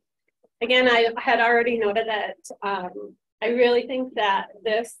recovery? Again, I had already noted that I really think that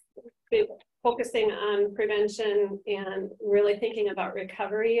this focusing on prevention and really thinking about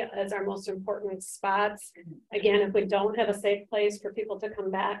recovery as our most important spots. Again, if we don't have a safe place for people to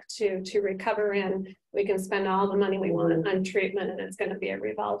come back to recover in, we can spend all the money we want on treatment, and it's going to be a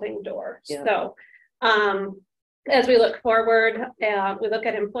revolving door. Yeah. So as we look forward, we look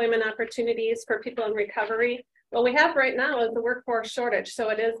at employment opportunities for people in recovery. What we have right now is the workforce shortage, so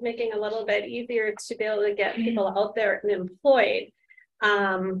it is making it a little bit easier to be able to get people out there and employed.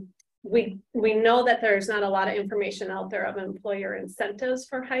 We know that there's not a lot of information out there of employer incentives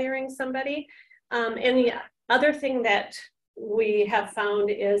for hiring somebody. And the other thing that we have found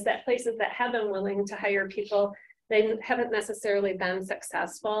is that places that have been willing to hire people, they haven't necessarily been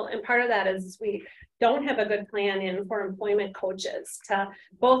successful. And part of that is we don't have a good plan in for employment coaches to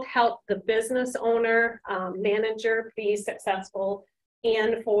both help the business owner, manager be successful,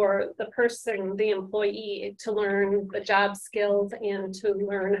 and for the person, the employee, to learn the job skills and to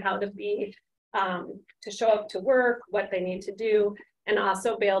learn how to be, to show up to work, what they need to do, and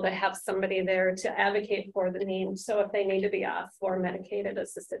also be able to have somebody there to advocate for the needs. So if they need to be off for medicated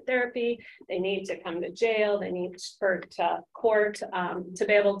assisted therapy, they need to come to jail, they need to court, to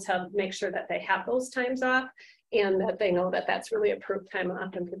be able to make sure that they have those times off and that they know that that's really approved time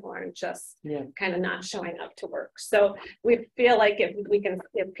off and people aren't just kind of not showing up to work. So we feel like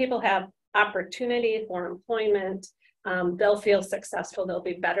if people have opportunity for employment, they'll feel successful, they'll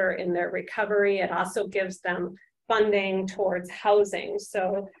be better in their recovery. It also gives them funding towards housing.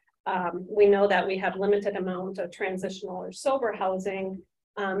 So we know that we have limited amount of transitional or sober housing,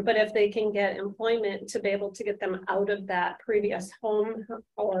 but if they can get employment to be able to get them out of that previous home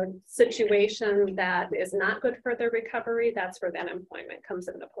or situation that is not good for their recovery, that's where that employment comes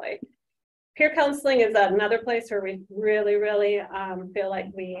into play. Peer counseling is another place where we really feel like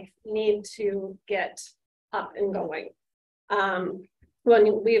we need to get up and going.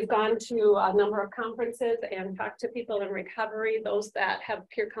 When we've gone to a number of conferences and talked to people in recovery, those that have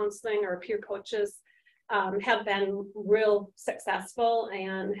peer counseling or peer coaches have been real successful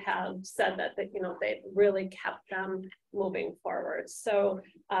and have said that they've really kept them moving forward. So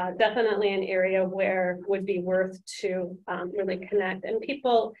definitely an area where would be worth to really connect. And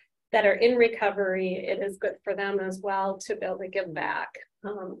people that are in recovery, it is good for them as well to be able to give back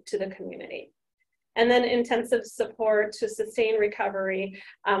to the community. And then intensive support to sustain recovery.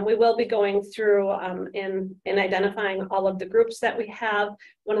 We will be going through in identifying all of the groups that we have.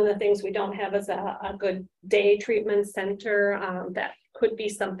 One of the things we don't have is a good day treatment center. That could be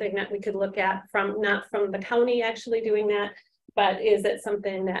something that we could look at not from the county actually doing that, but is it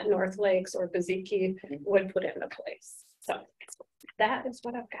something that North Lakes or Beziki would put into place? So that is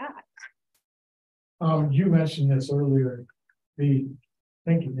what I've got. You mentioned this earlier,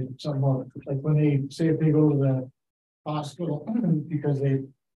 thinking that something about it, like when they say if they go to the hospital because they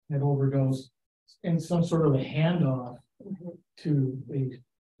had overdosed, and some sort of a handoff to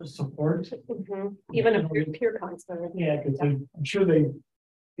a support. Even a peer counselor. Yeah, because I'm sure they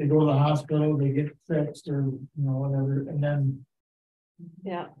go to the hospital, they get fixed or whatever, and then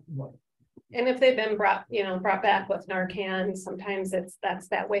what? And if they've been brought back with Narcan, sometimes that's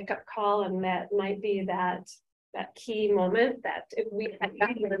that wake up call, and that might be that key moment that if we had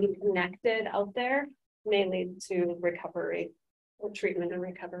gotten really connected out there may lead to recovery or treatment and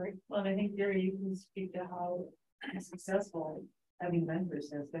recovery. Well, I think Gary, you can speak to how successful having mentors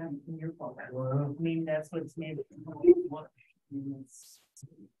has been in your program. Wow. I mean, that's what's made it work.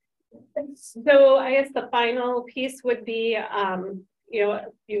 So I guess the final piece would be, you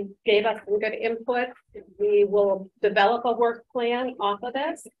gave us some good input. We will develop a work plan off of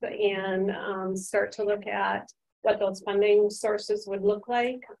this and start to look at what those funding sources would look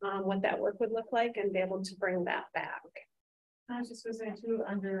like, what that work would look like, and be able to bring that back. I was just going to say too,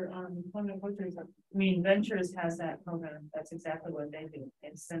 under employment coaches, Ventures has that program. That's exactly what they do.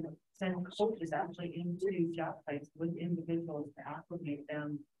 And send coaches actually into job sites with individuals to acclimate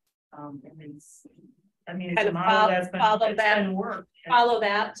them. And it's kind of follow that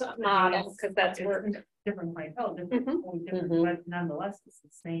model, because that's work. Different clientele, but nonetheless, it's the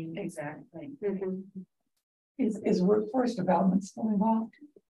same exact thing. Is workforce development still involved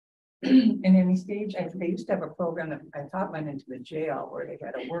in any stage? They used to have a program that I thought went into the jail where they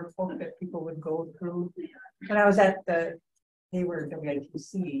had a workbook that people would go through. When I was at Hayward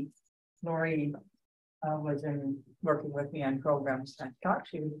WITC, Lori was working with me on programs. I thought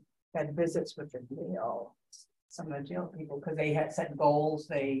she had visits with the jail, some of the jail people, because they had set goals.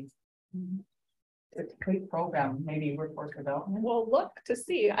 It's a complete program, maybe workforce development. We'll look to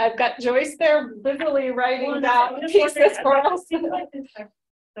see. I've got Joyce there visually writing down pieces for us.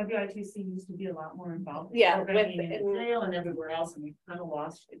 WITC used to be a lot more involved. Yeah, with jail and everywhere else, and we kind of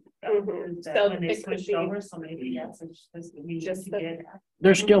lost it. So when they switched over, so maybe that's just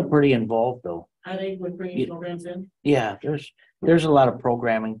They're still pretty involved though. Are they with bringing programs in? Yeah, there's a lot of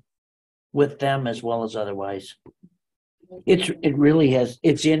programming with them as well as otherwise. It really has,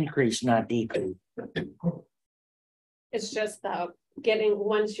 it's increased, not decreased. It's just getting,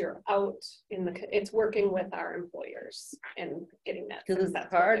 once you're out it's working with our employers and getting that. Because it's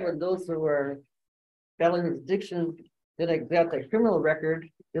hard with those who are battling with addiction, then they got their criminal record,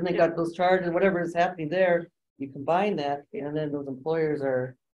 then they got those charges, whatever is happening there, you combine that, and then those employers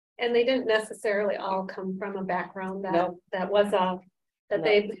are. And they didn't necessarily all come from a background that, Nope. that was that No.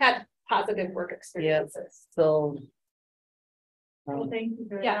 they've had positive work experiences. So. Well, thank you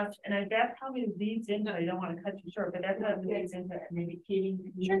very Yeah. much, and that probably leads into, I don't want to cut you short, but that probably leads into maybe Katie,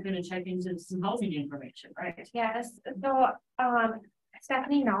 you're gonna check into some housing information, right? Yes, so,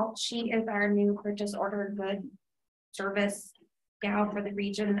 Stephanie Nault, she is our new purchase order good service gal for the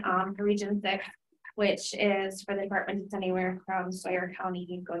region, for Region 6, which is for the department, it's anywhere from Sawyer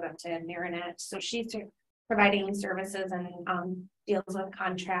County, goes up to Marinette. So she's providing services and, deals with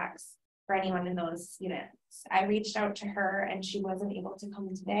contracts for anyone in those units. I reached out to her and she wasn't able to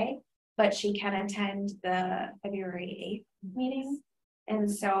come today, but she can attend the February 8th meeting. And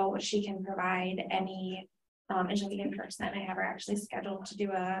so she can provide any, and she'll be in person. I have her actually scheduled to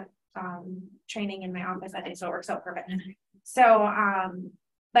do a training in my office that day, so it works out perfect. So,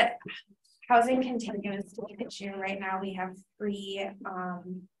 but housing continues to be an issue. Right now we have 3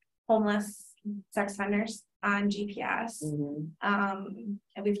 homeless sex offenders on GPS. And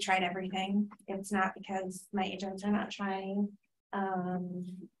we've tried everything. It's not because my agents are not trying.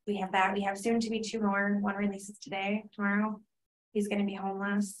 We have that. We have soon to be 2 more. One releases today, tomorrow. He's going to be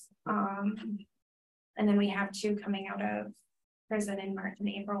homeless. And then we have 2 coming out of prison in March and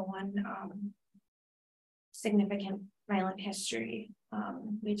April. One significant violent history.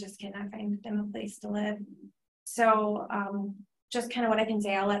 We just cannot find them a place to live. So just kind of what I can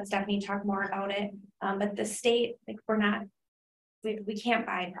say. I'll let Stephanie talk more about it. But the state, like, we can't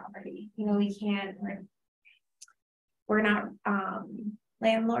buy property. You know, we can't. We're not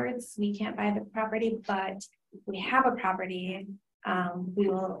landlords. We can't buy the property, but we have a property. We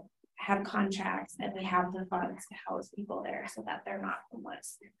will have contracts and we have the funds to house people there so that they're not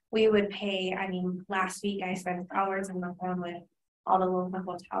homeless. We would pay, I mean, last week I spent hours on the phone with all the local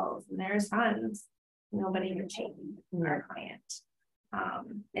hotels and there's funds. Nobody would take our client.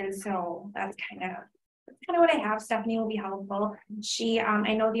 And so that's kind of what I have. Stephanie will be helpful. She,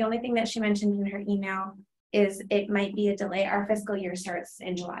 I know the only thing that she mentioned in her email is it might be a delay. Our fiscal year starts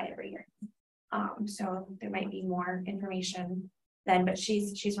in July every year. So there might be more information then, but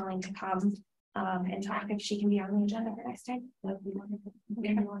she's willing to come and talk if she can be on the agenda for next time. We want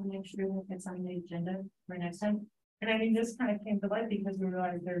to make sure that it's on the agenda for next time. And I mean, this kind of came to light because we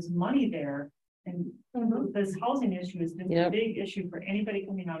realized there's money there. And this housing issue is a big issue for anybody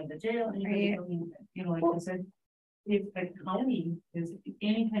coming out of the jail. Anybody coming, you know, like I said, if the county is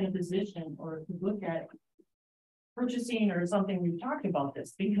any kind of position or if you look at purchasing or something, we've talked about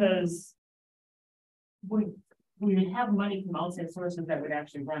this because we would have money from outside sources that would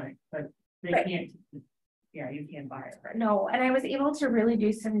actually run it, but they can't. Yeah, you can't buy it, right? No, and I was able to really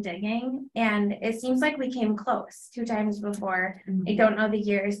do some digging and it seems like we came close 2 times before. I don't know the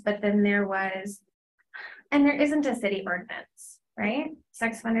years, but then there was, and there isn't a city ordinance, right?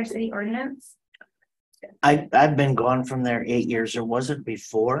 Sex offender city ordinance. I've been gone from there 8 years. There wasn't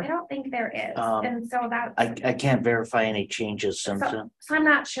before. I don't think there is. And so that's. I can't verify any changes since then. So I'm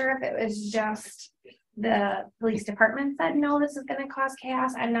not sure if it was just the police department said, no, this is going to cause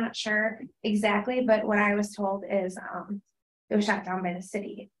chaos. I'm not sure exactly, but what I was told is it was shut down by the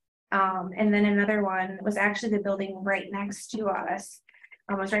city. And then another one was actually the building right next to us.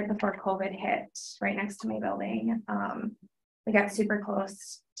 Was right before COVID hit, right next to my building. We got super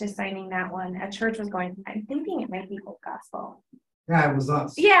close to signing that one. A church was going, I'm thinking it might be Hope Gospel. Yeah, it was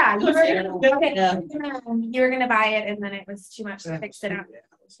us. Yeah, you were gonna buy it and then it was too much to fix it up.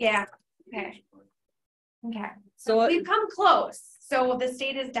 Yeah, okay. Okay, so we've come close. So the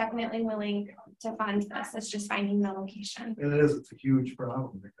state is definitely willing to fund this. It's just finding the location. It is, it's a huge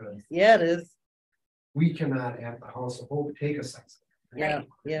problem because Yeah, it is. we cannot at the House of Hope take a sex. Yeah,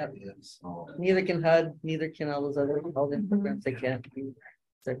 yeah. So, Neither can HUD, neither can all those other housing programs. They can't be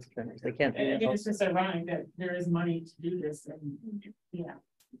sex offenders. They can't. And it's just ironic that there is money to do this and yeah.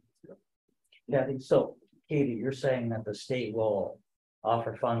 Yeah, so Katie, you're saying that the state will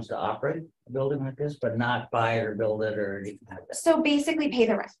offer funds to operate a building like this, but not buy it or build it or anything like that? So basically pay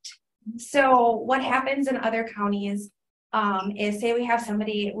the rent. So what happens in other counties is say we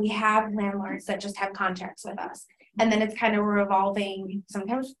have landlords that just have contracts with us. And then it's kind of revolving.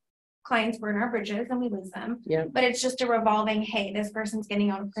 Sometimes clients burn our bridges and we lose them. Yeah. But it's just a revolving, hey, this person's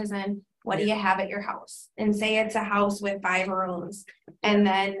getting out of prison. What do you have at your house? And say it's a house with 5 rooms. And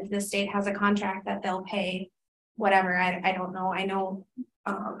then the state has a contract that they'll pay whatever. I don't know. I know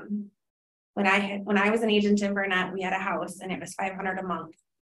when I was an agent in Burnett, we had a house and it was $500 a month.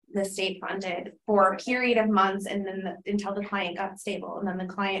 The state funded for a period of months and then until the client got stable and then the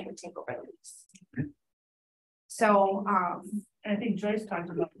client would take over the lease. So I think Joyce talked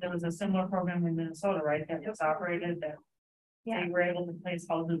about, there was a similar program in Minnesota, right? That was operated that Yeah. They were able to place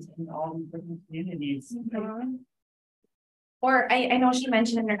houses in all the different communities. Or I know she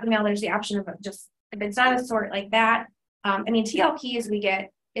mentioned in her email, there's the option of just, if it's not a sort like that. I mean, TLPs we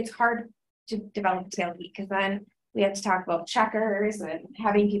get, it's hard to develop a TLP because then we have to talk about checkers and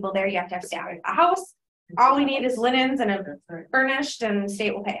having people there. You have to have staff at the house. All we need is linens and a furnished, and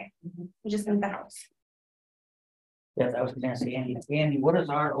state will pay. We just need the house. Yes, I was gonna ask Andy, what is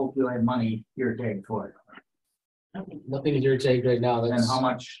our opioid money you're taking for? Nothing is your take right now. And That's, how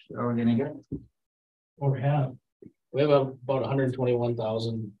much are we gonna get? Or have. we have about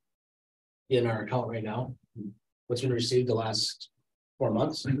 121,000 in our account right now. What's been received the last 4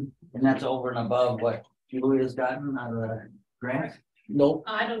 months? And that's over and above what Julia's gotten out of the grant? Nope.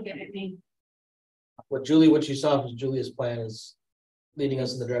 I don't get any. What you saw was Julia's plan is leading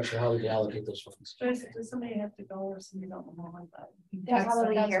us in the direction of how we allocate those funds. Does somebody have to go or somebody don't know about That's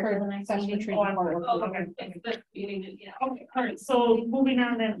probably that's here for for the next session meeting. retreat. Oh, okay. It's the meeting, yeah. Okay, all right, so moving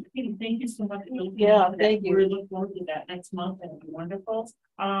on then, thank you so much. Yeah, thank you. We look forward to that next month and it'll be wonderful.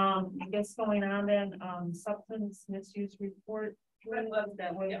 I guess going on then, substance misuse report. I love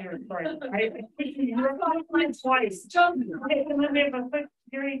that one here, sorry. You're on twice. Okay, and then we have a quick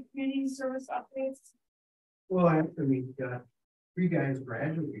hearing community service updates. Well, after we got 3 guys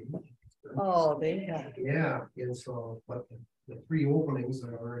graduating. Oh, they have. Yeah, and so, but the 3 openings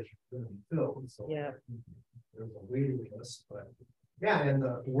are already been filled, so. Yeah. There's a waiting list, but, yeah, and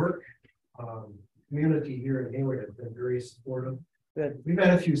the work, community here in Hayward has been very supportive. Good. We've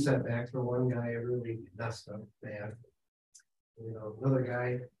had a few setbacks, but one guy really messed up bad. You know, another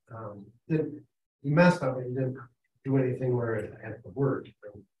guy, he messed up and he didn't do anything where it had to work.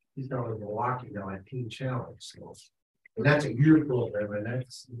 He's down in Milwaukee now at Teen Challenge, so. And that's a year program, and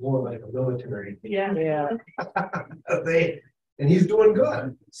that's more like a military. Yeah. Yeah. And he's doing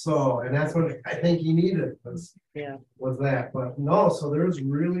good. So, and that's what I think he needed was that. But no, so there's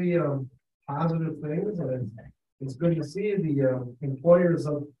really positive things, and it's good to see the employers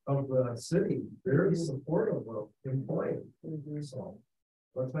of the city very supportive of employing. So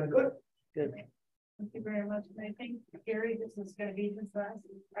that's been good. Good. Thank you very much. And I think Gary, this is gonna be his last.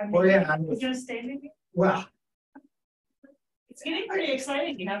 Oh, yeah. You're gonna stay maybe? Well, It's getting pretty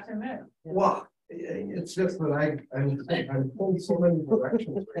exciting, you have to admit. well, it's just that I'm pulled so many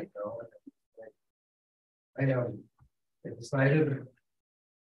directions right now. I decided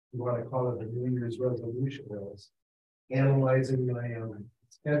what I call it the New Year's resolution was analyzing my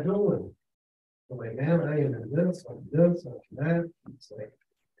schedule and I'm like, man, I am in this, I'm this, I'm that. It's like,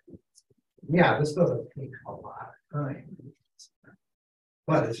 yeah, this doesn't take a lot of time,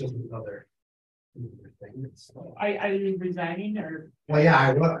 but it's just another thing. So, Are you resigning or? well, yeah,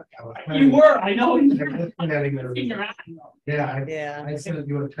 I was. You were, I know. Yeah, I sent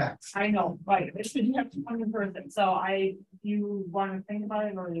you a text. I know, right, it should you have to come in person, so you want to think about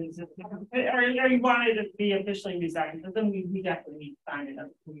it, or is it, or you wanted to be officially resigned, but then we definitely need to sign it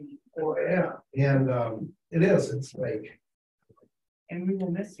up. Oh, yeah, and it's like. And we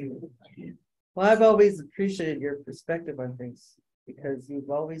will miss you. Well, I've always appreciated your perspective on things because you've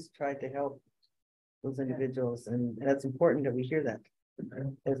always tried to help those individuals, and that's important that we hear that.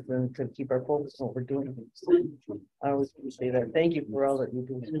 As to keep our focus on what we're doing. I always appreciate that. Thank you for all that you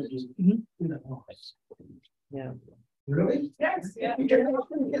do. Yeah. Really? Yes, yeah.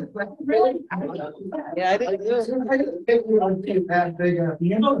 Really? Yeah, I didn't do it. That big,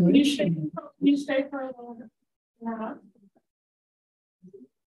 You stay for a little bit. Uh-huh.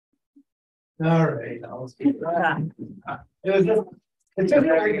 all right. It was just, it's just,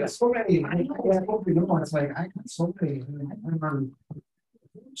 I get so many, I hope you know, it's like, I got so many. I'm on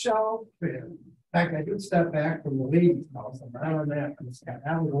show. In fact, I did step back from the ladies' house, I'm not on that,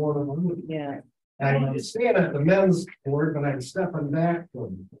 that was one of them. Yeah. And I was staying at the men's board, but I'm stepping back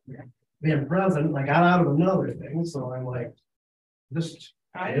from being president, I got out of another thing, so I'm like, just,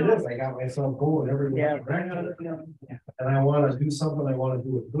 I got myself going every direction. And I wanna do something, I wanna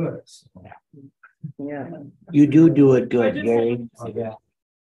do it good. So. Yeah. You do it good, Gary. Yeah.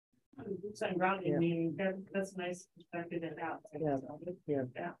 That's nice perspective and out. Yeah.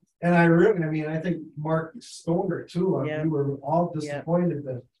 And I think Mark Stoner too, Yeah. we were all disappointed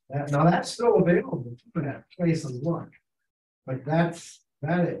that now that's still available for that place of work. But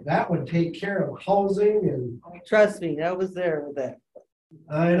that would take care of housing and. Trust me, I was there with that.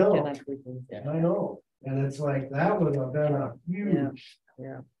 I know, Yeah. I know, and it's like, that would have been a huge.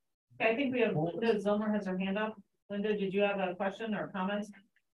 Yeah. I think we have, Linda Zomer has her hand up. Linda, did you have a question or comment?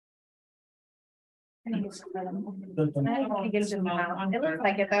 I think it's just a mouth. It looks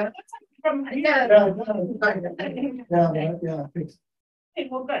like it though. Yeah, Okay,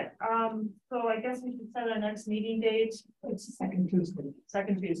 well, good. So I guess we should set our next meeting date. It's the second Tuesday.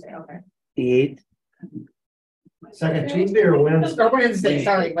 Second Tuesday, okay. The eighth, Second Tuesday or Wednesday? Or Wednesday,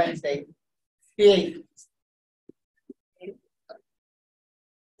 sorry, Wednesday. The eighth.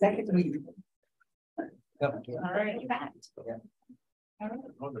 Second week. All right.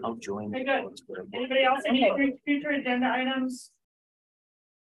 I'll join. Very good. Anybody else, any future agenda items?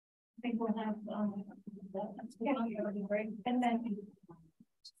 I think we'll have, And then.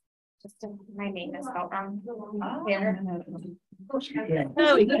 Just my name is spelled wrong. Here. Oh, yeah.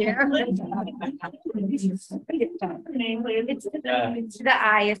 name, please. It's the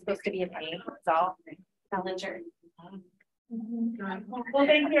I is supposed to be a name, that's all. Bellinger. Well,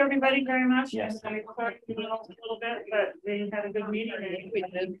 thank you, everybody, very much. Yes. I talked to you all a little bit, but we had a good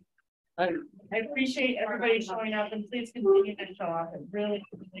meeting. I appreciate everybody showing up, and please continue to show up. It really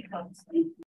helps.